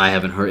I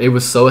haven't heard. It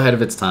was so ahead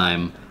of its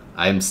time.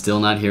 I'm still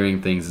not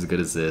hearing things as good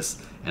as this.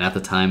 And at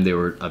the time, they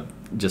were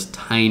just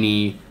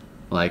tiny.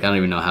 Like I don't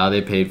even know how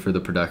they paid for the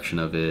production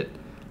of it.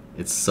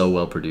 It's so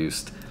well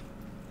produced.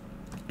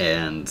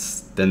 And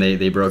then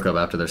they broke up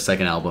after their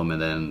second album,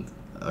 and then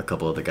a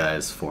couple of the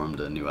guys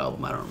formed a new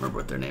album. I don't remember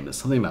what their name is.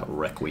 Something about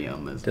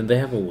Requiem. Did they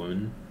have a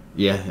woman?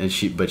 Yeah, and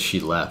she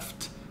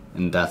left,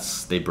 and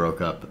they broke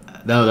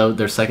up. No,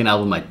 their second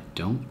album, I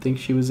don't think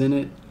she was in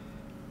it,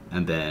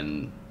 and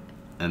then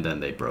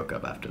they broke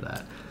up after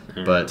that.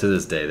 But to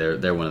this day,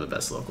 they're one of the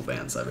best local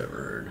bands I've ever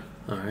heard.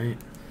 All right.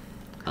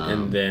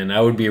 And then I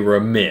would be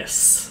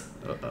remiss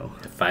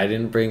if I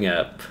didn't bring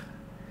up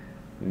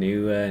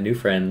new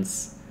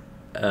friends.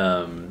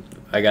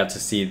 I got to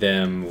see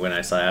them when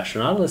I saw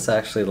Astronautless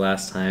actually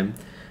last time,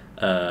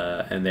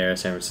 and they're a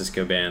San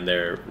Francisco band.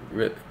 They're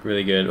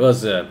really good. Well,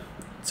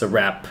 it's a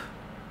rap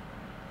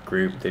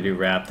group. They do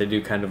rap. They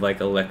do kind of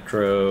like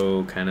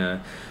electro, kind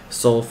of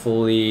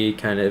soulfully,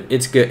 kind of.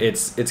 It's good.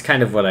 It's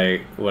kind of what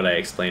I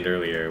explained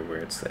earlier, where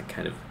it's like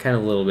kind of a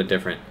little bit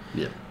different.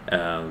 Yeah.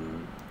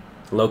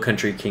 Low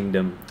Country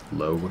Kingdom.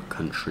 Low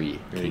Country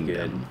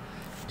Kingdom.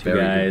 Good.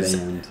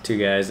 Two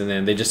guys, and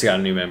then they just got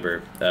a new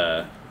member.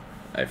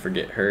 I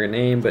forget her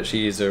name, but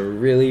she's a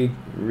really,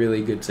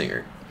 really good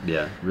singer.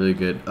 Yeah, really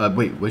good.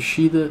 Wait, is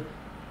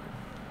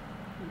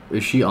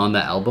she on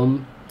the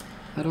album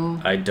at all?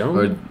 I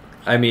don't.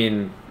 I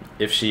mean,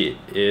 if she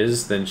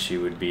is, then she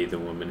would be the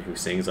woman who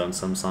sings on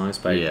some songs,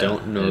 but I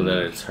don't know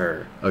that it's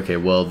her. Okay,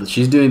 well,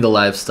 she's doing the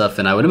live stuff,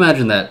 and I would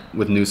imagine that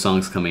with new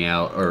songs coming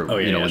out, or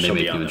when they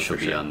make them, she'll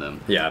be on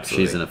them. Yeah,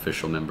 absolutely. She's an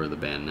official member of the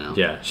band now.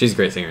 Yeah, she's a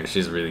great singer.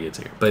 She's a really good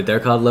singer. But they're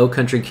called Low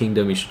Country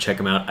Kingdom. You should check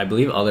them out. I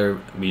believe all their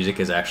music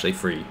is actually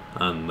free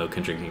on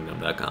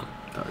lowcountrykingdom.com.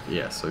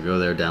 Yeah, so go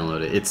there,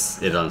 download it.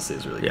 It honestly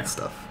is really good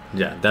stuff.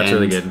 Yeah, that's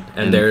really good.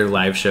 And their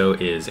live show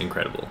is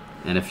incredible.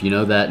 And if you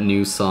know that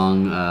new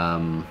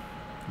song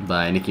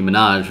by Nicki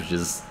Minaj, which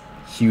is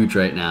huge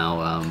right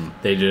now,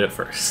 they did it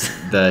first.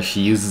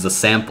 She uses a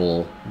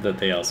sample that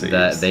they also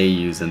they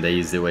use, and they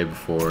used it way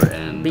before.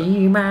 And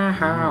be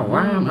my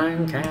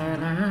woman,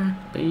 can I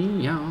be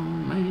your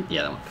man?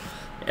 Yeah, that one.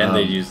 And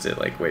they used it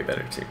like way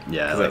better too.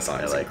 Yeah, that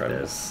song is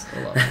incredible. This a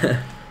lot.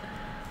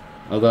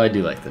 Although I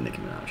do like the Nicki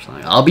Minaj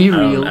song. I'll be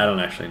real. I don't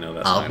actually know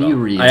that song. I'll be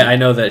real. I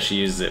know that she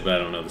uses it, but I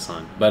don't know the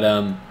song. But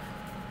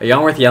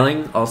Jan Worth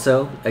Yelling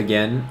also,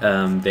 again,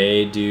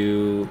 they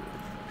do.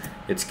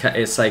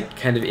 It's like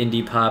kind of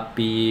indie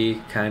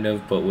poppy kind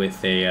of, but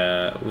with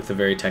a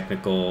very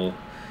technical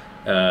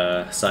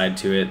side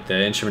to it.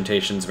 The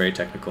instrumentation's very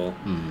technical.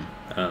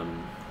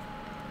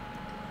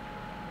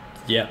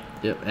 Yeah.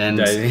 Yep.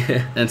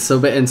 And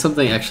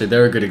something actually,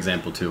 they're a good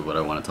example too of what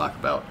I want to talk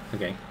about.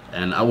 Okay.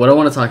 And what I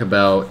want to talk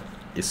about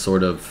is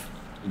sort of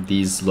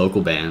these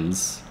local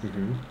bands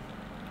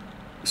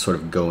sort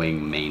of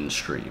going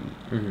mainstream.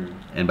 Mm-hmm.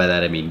 And by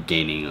that I mean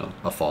gaining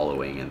a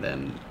following and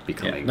then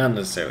becoming... not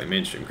necessarily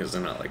mainstream, because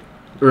they're not like...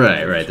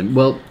 Right.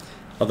 Well...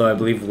 Although I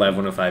believe Live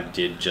 105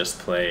 did just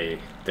play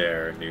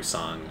their new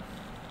song,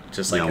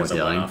 just like as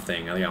a one-off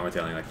thing. Young with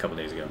Yelling, like a couple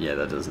days ago. Yeah,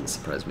 that doesn't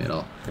surprise me at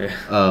all. Yeah.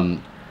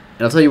 And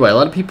I'll tell you why. A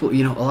lot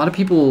of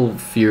people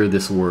fear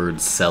this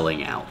word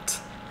selling out.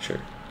 Sure.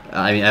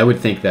 I mean, I would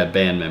think that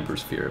band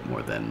members fear it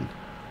more than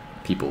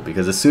people,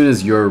 because as soon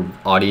as your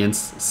audience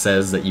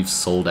says that you've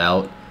sold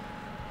out,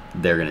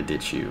 they're gonna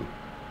ditch you.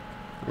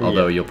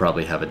 Although you'll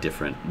probably have a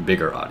different,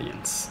 bigger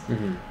audience.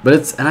 Mm-hmm.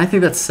 But I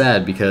think that's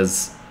sad,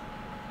 because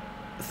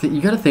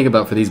you got to think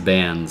about, for these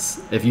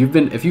bands, if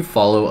you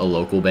follow a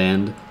local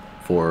band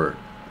for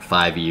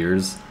 5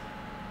 years,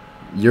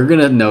 you're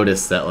gonna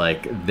notice that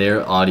like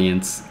their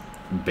audience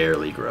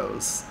barely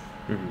grows.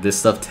 Mm-hmm. This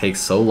stuff takes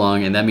so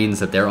long, and that means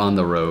that they're on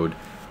the road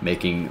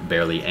making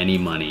barely any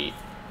money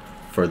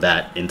for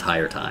that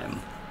entire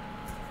time,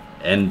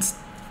 and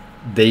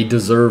they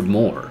deserve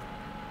more.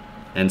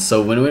 And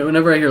so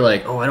whenever I hear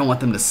like, oh, I don't want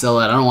them to sell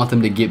out, I don't want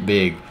them to get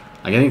big,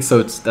 like, I think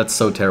that's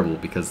so terrible,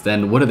 because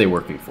then what are they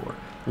working for?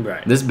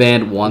 Right. This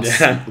band wants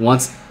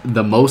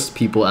the most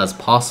people as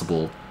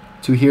possible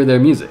to hear their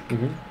music.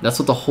 Mm-hmm. That's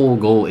what the whole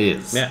goal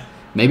is. Yeah.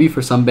 Maybe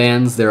for some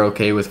bands they're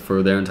okay with,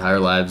 for their entire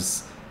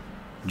lives,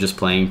 just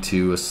playing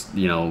to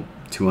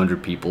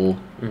 200 people,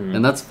 mm-hmm.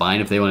 and that's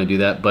fine if they want to do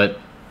that. But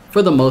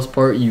for the most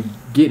part, you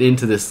get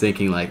into this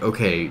thinking like,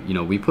 okay,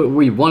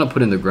 we want to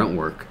put in the grunt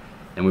work,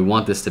 and we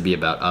want this to be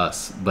about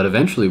us. But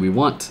eventually, we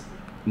want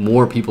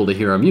more people to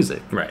hear our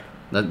music. Right.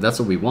 That's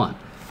what we want.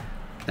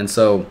 And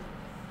so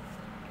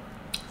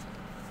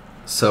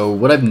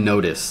what I've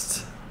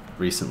noticed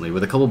recently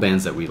with a couple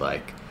bands that we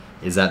like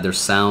is that their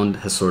sound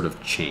has sort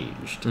of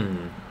changed.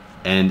 Mm-hmm.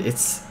 And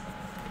it's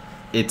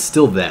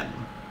still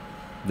them.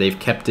 They've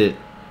kept it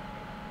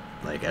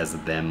like as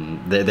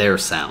their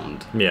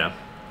sound. Yeah.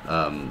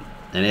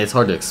 And it's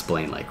hard to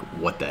explain like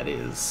what that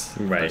is.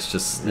 Right. But it's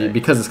just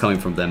because it's coming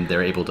from them,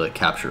 they're able to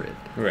capture it.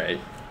 Right.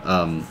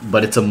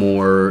 But it's a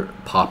more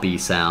poppy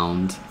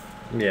sound.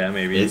 Yeah,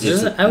 maybe.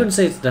 I wouldn't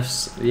say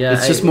it's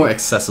it's just more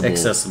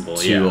accessible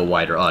to a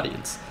wider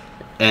audience.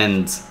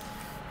 And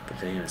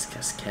but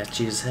it's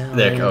catchy as hell.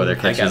 They're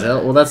catchy as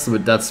hell. Well, that's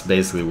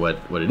basically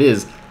what it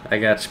is. I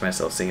got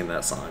myself singing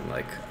that song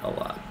like a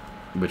lot.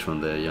 Which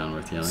one? The Young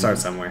Worth Yelling? Start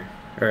Somewhere.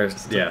 Start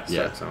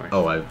Somewhere.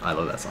 Oh, I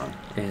love that song.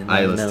 And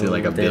I listen to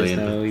like a billion.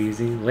 There's no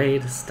easy way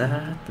to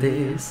start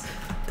this.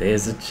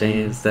 There's a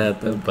chance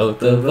that the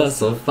both of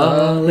us will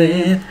fall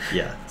in.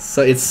 Yeah.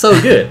 So it's so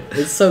good.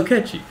 It's so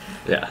catchy.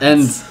 Yeah.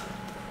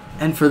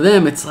 And for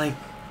them, it's like,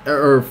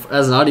 or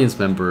as an audience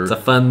member, it's a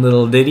fun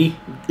little ditty.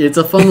 It's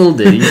a fun little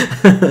ditty.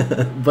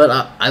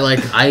 But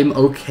I'm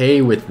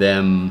okay with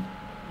them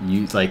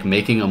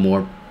making a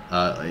more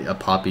a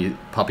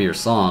poppier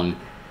song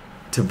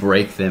to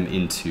break them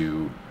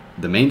into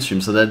the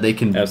mainstream so that they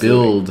can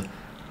build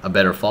a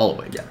better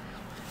following. Yeah.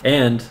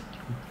 And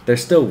they're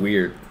still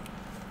weird,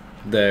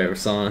 their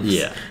songs.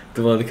 Yeah.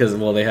 Well, because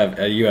they have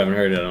you haven't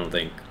heard it, I don't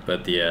think,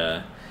 but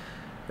the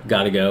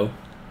Gotta Go.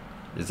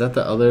 Is that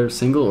the other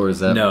single, or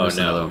is that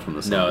another one from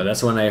the song? No,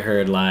 that's one I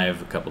heard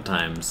live a couple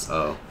times.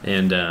 Oh.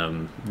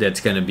 And that's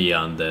going to be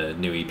on the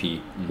new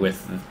EP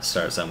with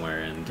Start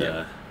Somewhere and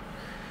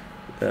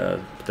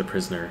The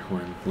Prisoner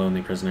one,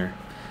 Lonely Prisoner.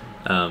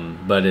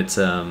 But it's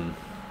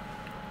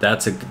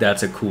that's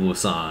a cool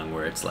song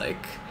where it's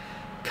like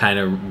kind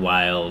of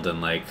wild,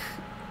 and like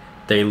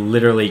they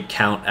literally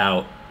count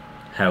out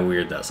how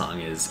weird that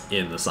song is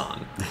in the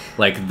song.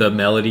 Like the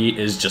melody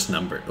is just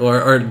numbered,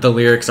 or the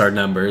lyrics are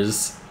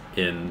numbers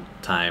in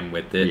time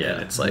with it. Yeah,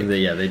 and it's like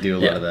they do a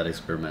lot of that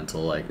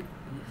experimental, like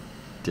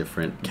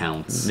different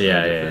counts.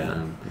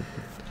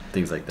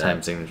 Things like that.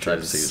 Time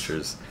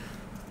signatures.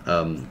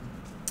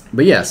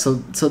 But yeah, so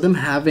them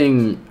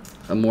having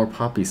a more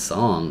poppy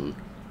song,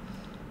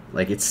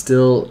 like it's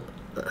still.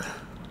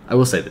 I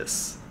will say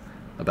this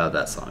about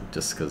that song,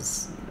 just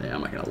because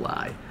I'm not gonna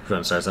lie.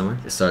 From Start Somewhere.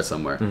 It starts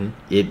somewhere. Mm-hmm.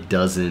 It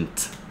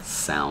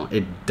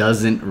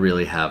doesn't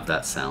really have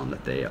that sound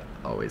that they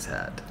always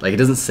had. Like it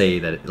doesn't say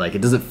that.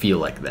 It doesn't feel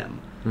like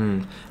them.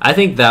 I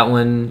think that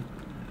one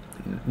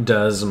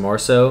does more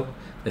so,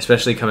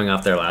 especially coming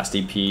off their last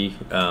EP,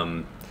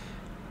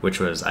 which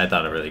was, I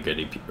thought, a really good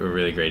EP, a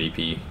really great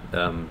EP,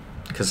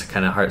 because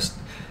kind of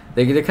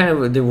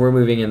they were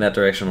moving in that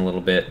direction a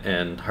little bit,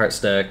 and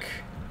Heartstuck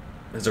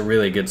is a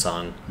really good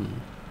song,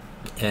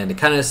 and it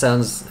kind of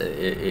sounds,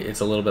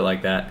 it's a little bit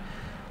like that.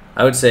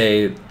 I would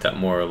say that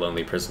more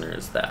Lonely Prisoner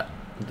is that,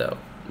 though,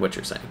 what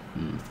you're saying.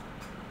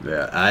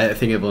 Yeah, I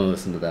think I've only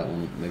listened to that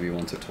one maybe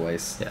once or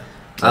twice. Yeah,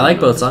 I like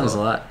both songs a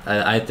lot.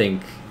 I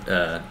think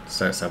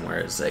Start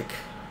Somewhere is like,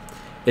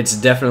 it's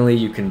definitely,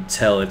 you can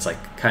tell it's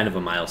like kind of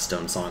a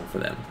milestone song for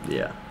them.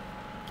 Yeah,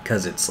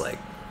 because it's like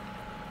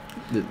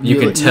you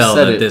can tell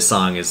that this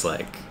song is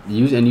like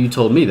you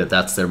told me that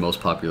that's their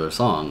most popular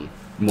song,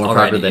 more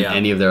popular than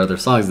any of their other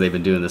songs. They've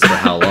been doing this for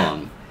how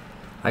long?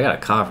 I got a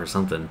cough or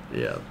something.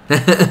 Yeah,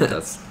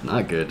 that's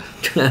not good.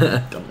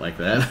 Don't like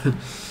that.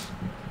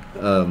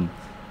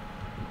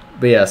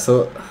 But yeah,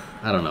 so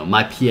I don't know.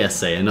 My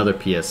PSA, another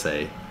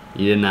PSA.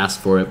 You didn't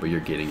ask for it, but you're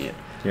getting it.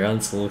 Your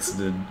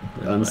unsolicited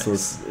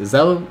advice. Is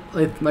that what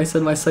I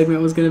said my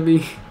segment was gonna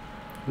be?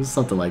 It was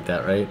something like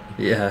that, right?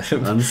 Yeah.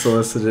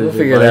 Unsolicited. We'll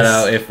figure that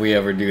out if we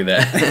ever do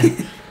that.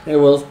 Hey,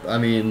 well, I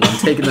mean, I'm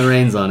taking the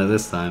reins on it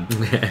this time.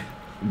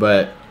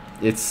 But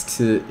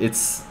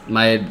it's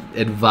my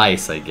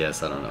advice, I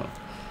guess, I don't know,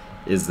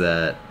 is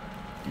that,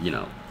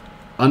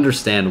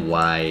 understand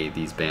why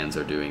these bands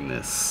are doing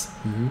this.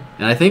 Mm-hmm.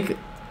 And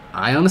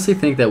I honestly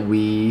think that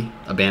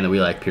a band that we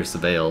like, Pierce the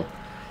Veil,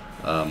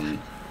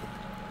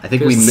 I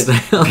think Pierce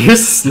Snail.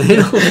 Pierce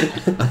Snail.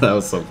 That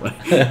was so funny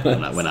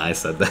when I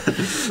said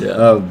that.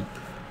 Yeah.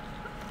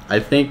 I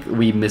think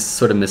we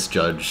sort of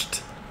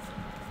misjudged,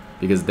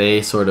 because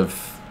they sort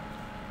of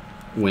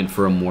went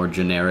for a more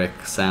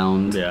generic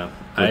sound. Yeah.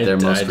 With their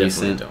most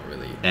recent, don't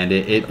really. and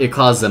it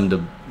caused them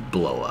to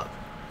blow up.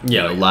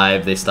 Yeah,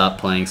 live they stopped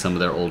playing some of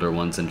their older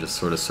ones and just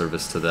sort of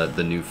service to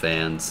the new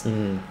fans.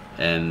 Mm-hmm.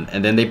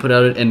 And then they put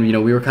out, and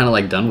we were kind of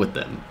like done with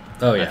them.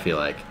 Oh yeah, I feel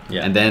like.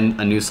 Yeah. And then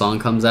a new song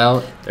comes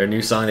out. Their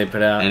new song they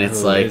put out, and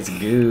it's like it's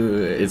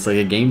good. It's like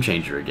a game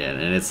changer again,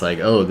 and it's like,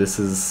 oh, this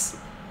is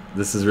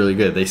really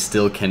good. They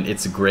still can.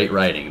 It's great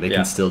writing. They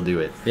can still do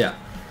it. Yeah.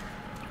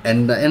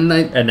 And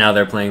now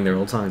they're playing their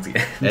old songs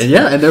again.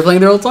 and they're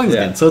playing their old songs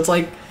again. So it's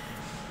like,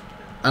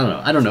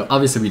 I don't know.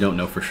 Obviously, we don't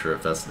know for sure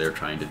if that's they're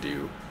trying to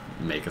do,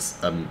 make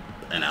an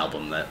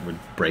album that would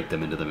break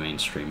them into the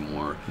mainstream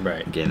more,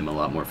 right? Gain them a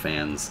lot more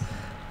fans.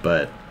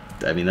 But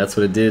I mean, that's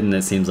what it did, and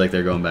it seems like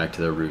they're going back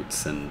to their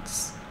roots, and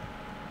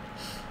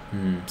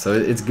so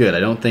it's good.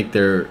 I don't think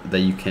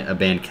a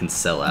band can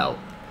sell out.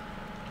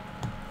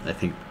 I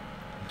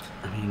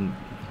mean,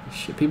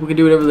 shit, people can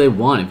do whatever they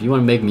want. If you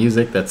want to make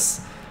music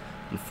that's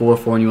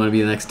 4/4 and you want to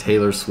be the next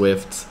Taylor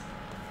Swift,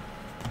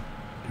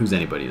 who's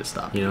anybody to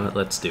stop you? You know what?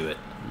 Let's do it.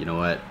 You know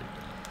what?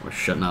 We're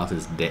shutting off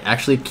this day.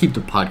 Actually, keep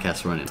the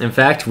podcast running. In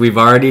fact, we've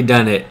already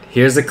done it.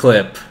 Here's a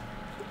clip.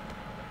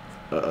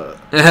 We don't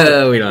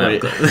have a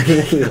clip.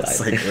 It's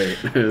like, wait,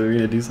 are we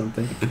gonna do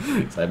something?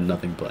 Because I have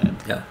nothing planned.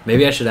 Yeah,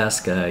 maybe I should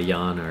ask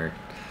Jan or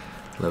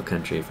Low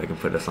Country if I can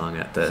put a song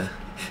at the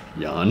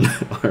Jan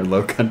or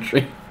Low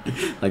Country.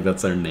 Like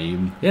that's their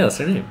name. Yeah, that's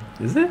their name.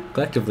 Is it?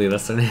 Collectively,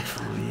 that's their name.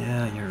 Oh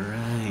yeah, you're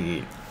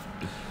right.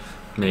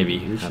 Maybe.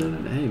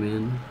 Hey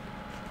man,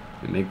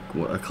 we make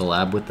a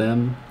collab with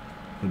them.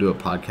 We'll do a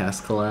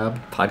podcast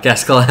collab.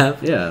 Podcast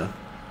collab? Yeah.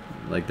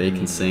 Like they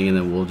can sing and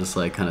then we'll just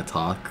like kind of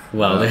talk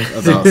about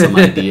some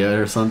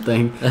idea or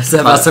something. That's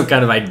about some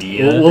kind of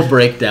idea. We'll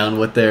break down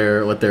what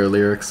their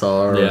lyrics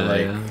are, or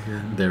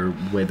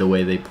the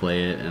way they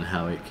play it and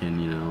how it can,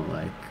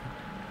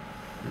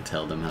 and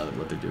tell them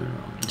what they're doing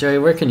wrong. Joey,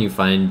 where can you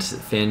find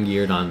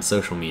Fangeared on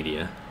social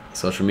media?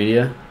 Social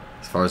media,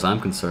 as far as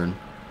I'm concerned,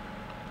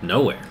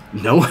 nowhere.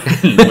 Nowhere.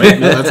 Wait,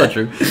 no, that's not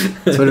true.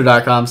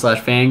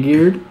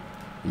 Twitter.com/Fangeared,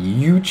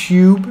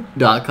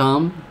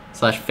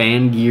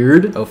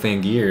 YouTube.com/Fangeared. Oh,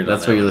 Fangeared.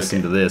 That's where you're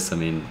listening to this. I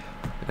mean,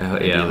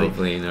 yeah,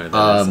 hopefully you know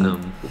that is.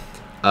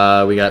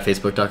 We got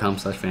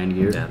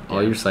Facebook.com/Fangeared. Yeah,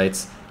 all your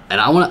sites.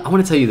 And I want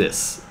to tell you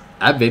this.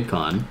 At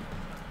VidCon,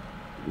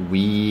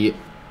 we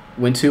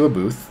went to a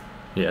booth.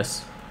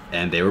 Yes.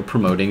 And they were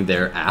promoting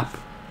their app.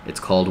 It's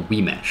called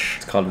WeMesh.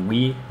 It's called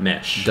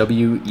WeMesh.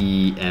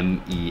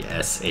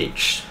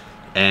 WEMESH.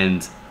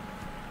 And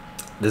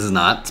this is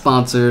not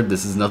sponsored.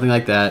 This is nothing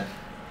like that.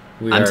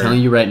 I'm telling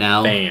you right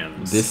now,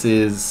 fans. It's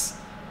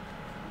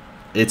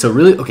a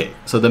really, okay,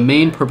 so the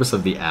main purpose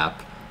of the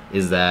app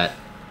is that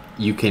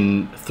you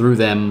can, through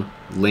them,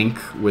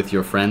 link with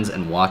your friends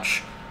and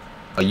watch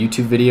a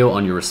YouTube video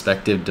on your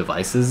respective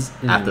devices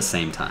at the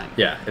same time.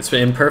 Yeah, it's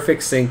in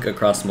perfect sync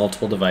across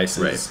multiple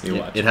devices. Right. You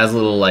watch. It has a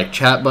little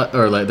chat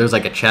there's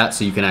a chat,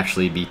 so you can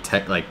actually be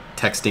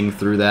texting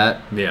through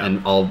that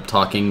and all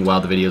talking while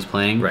the video's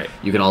playing. Right.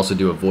 You can also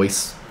do a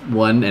voice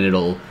one, and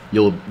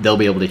they'll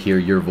be able to hear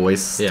your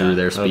voice through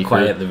their speaker.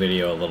 Quiet the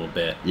video a little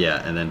bit.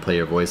 Yeah, and then play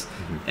your voice,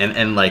 and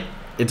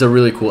it's a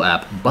really cool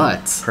app.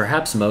 But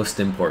perhaps most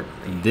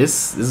importantly,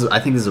 this is I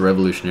think this is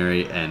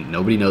revolutionary, and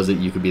nobody knows it.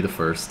 You could be the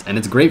first, and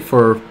it's great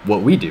for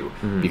what we do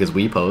because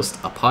we post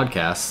a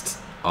podcast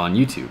on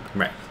YouTube.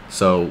 Right.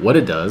 So what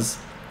it does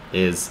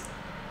is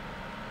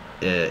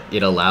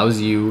it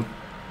allows you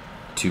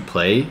to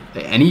play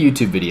any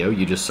YouTube video.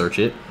 You just search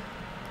it,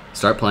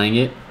 start playing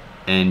it,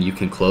 and you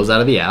can close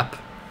out of the app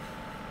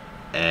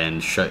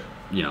and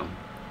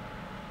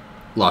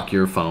lock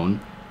your phone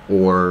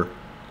or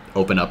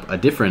open up a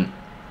different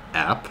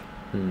app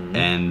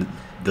and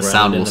the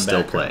sound will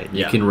still play.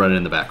 You can run it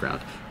in the background.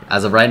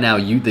 As of right now,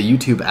 the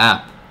YouTube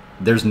app,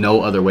 there's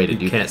no other way to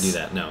do this. You can't do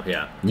that, no,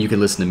 yeah. You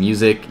can listen to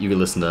music, you can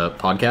listen to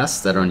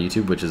podcasts that are on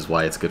YouTube, which is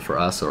why it's good for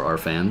us or our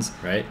fans.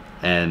 Right.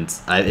 And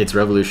it's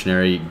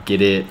revolutionary.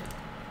 Get it,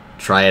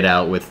 try it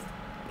out with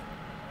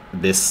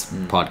this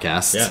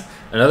podcast. Yeah.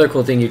 Another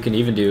cool thing you can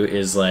even do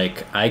is I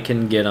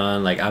can get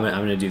on I'm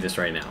gonna do this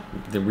right now,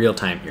 the real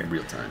time here.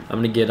 Real time. I'm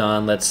gonna get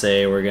on. Let's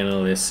say we're gonna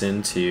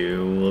listen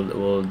to.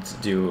 We'll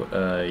do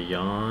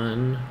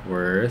Jan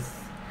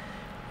Worth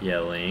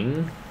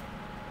yelling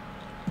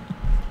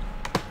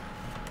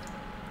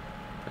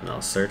and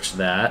I'll search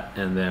that,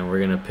 and then we're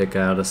gonna pick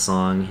out a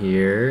song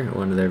here,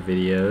 one of their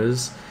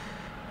videos,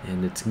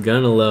 and it's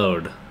gonna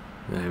load.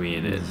 I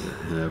mean,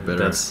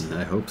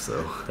 I hope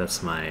so.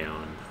 That's my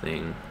own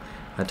thing.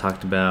 I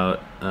talked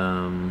about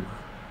Heartstuck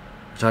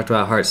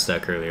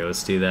earlier.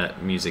 Let's do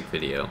that music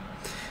video.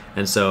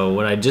 And so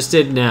what I just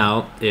did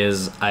now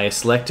is I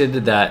selected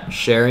that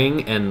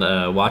sharing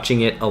and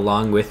watching it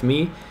along with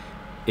me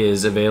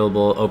is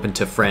available, open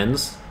to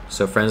friends.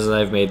 So friends that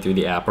I've made through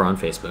the app or on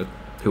Facebook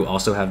who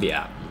also have the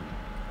app.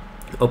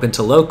 Open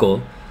to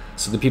local,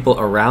 so the people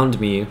around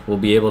me will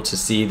be able to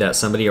see that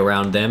somebody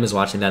around them is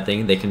watching that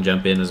thing. They can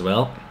jump in as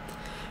well.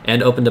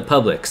 And open to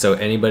public, so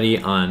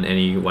anybody on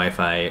any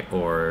Wi-Fi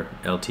or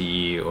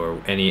LTE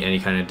or any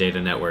kind of data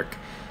network,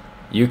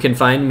 you can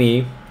find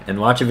me and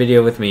watch a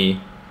video with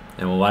me,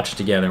 and we'll watch it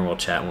together and we'll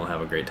chat and we'll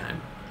have a great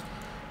time.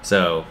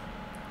 So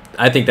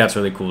I think that's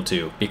really cool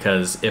too,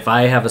 because if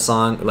I have a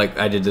song, like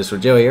I did this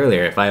with Joey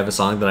earlier, if I have a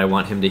song that I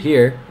want him to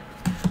hear,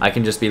 I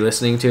can just be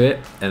listening to it,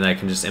 and I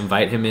can just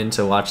invite him in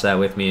to watch that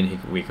with me,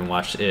 and we can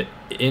watch it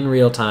in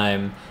real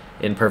time,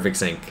 in perfect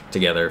sync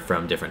together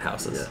from different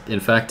houses. Yeah. In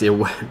fact,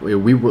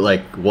 we were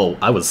like, well,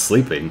 I was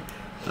sleeping.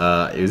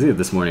 It was either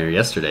this morning or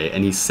yesterday,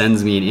 and he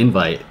sends me an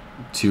invite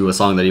to a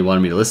song that he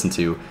wanted me to listen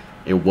to.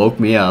 It woke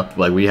me up,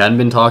 like we hadn't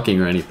been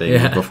talking or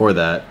anything before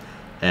that,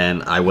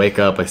 and I wake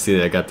up, I see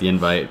that I got the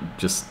invite,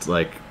 just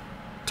like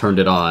turned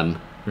it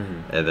on,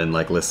 and then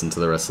like listened to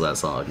the rest of that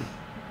song,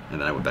 and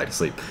then I went back to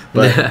sleep.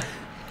 But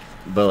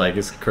but like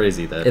it's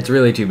crazy that it's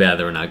really too bad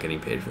that we're not getting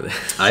paid for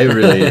this. I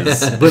really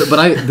is, but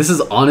this is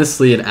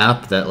honestly an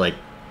app that like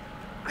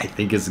I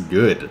think is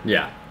good.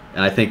 Yeah,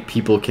 and I think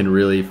people can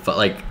really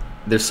like.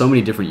 There's so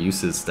many different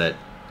uses that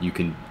you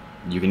can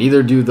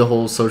either do the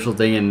whole social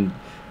thing and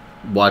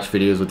watch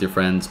videos with your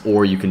friends,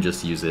 or you can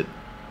just use it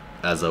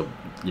as a,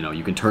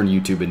 you can turn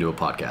YouTube into a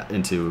podcast,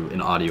 into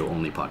an audio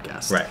only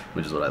podcast, right?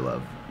 Which is what I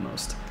love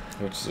most.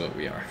 Which is what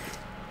we are.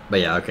 But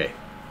yeah, okay.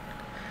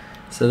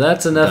 So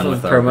that's enough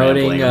of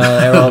promoting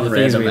all the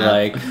things we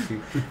like,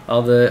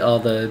 all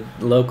the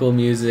local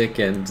music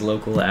and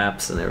local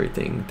apps and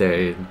everything.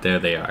 There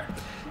they are.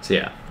 So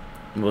yeah,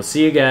 we'll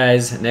see you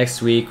guys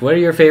next week. What are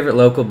your favorite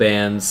local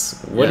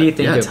bands? What do you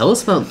think? Yeah, tell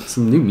us about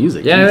some new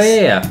music. Yeah.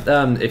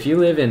 If you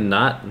live in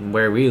not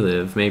where we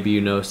live, maybe you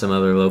know some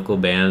other local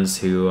bands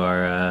who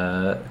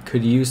are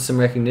could use some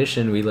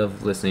recognition. We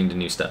love listening to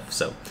new stuff,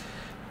 so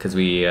because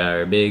we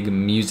are big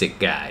music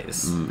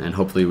guys. And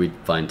hopefully we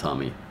find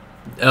Tommy.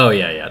 Oh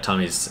yeah.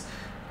 Tommy's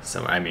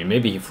somewhere. I mean,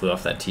 maybe he flew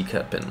off that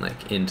teacup and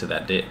like into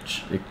that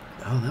ditch.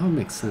 That would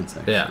make sense.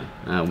 Actually.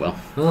 Yeah. Well,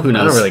 Well, who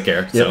knows? I don't really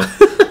care. Yep.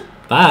 So,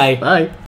 bye. Bye.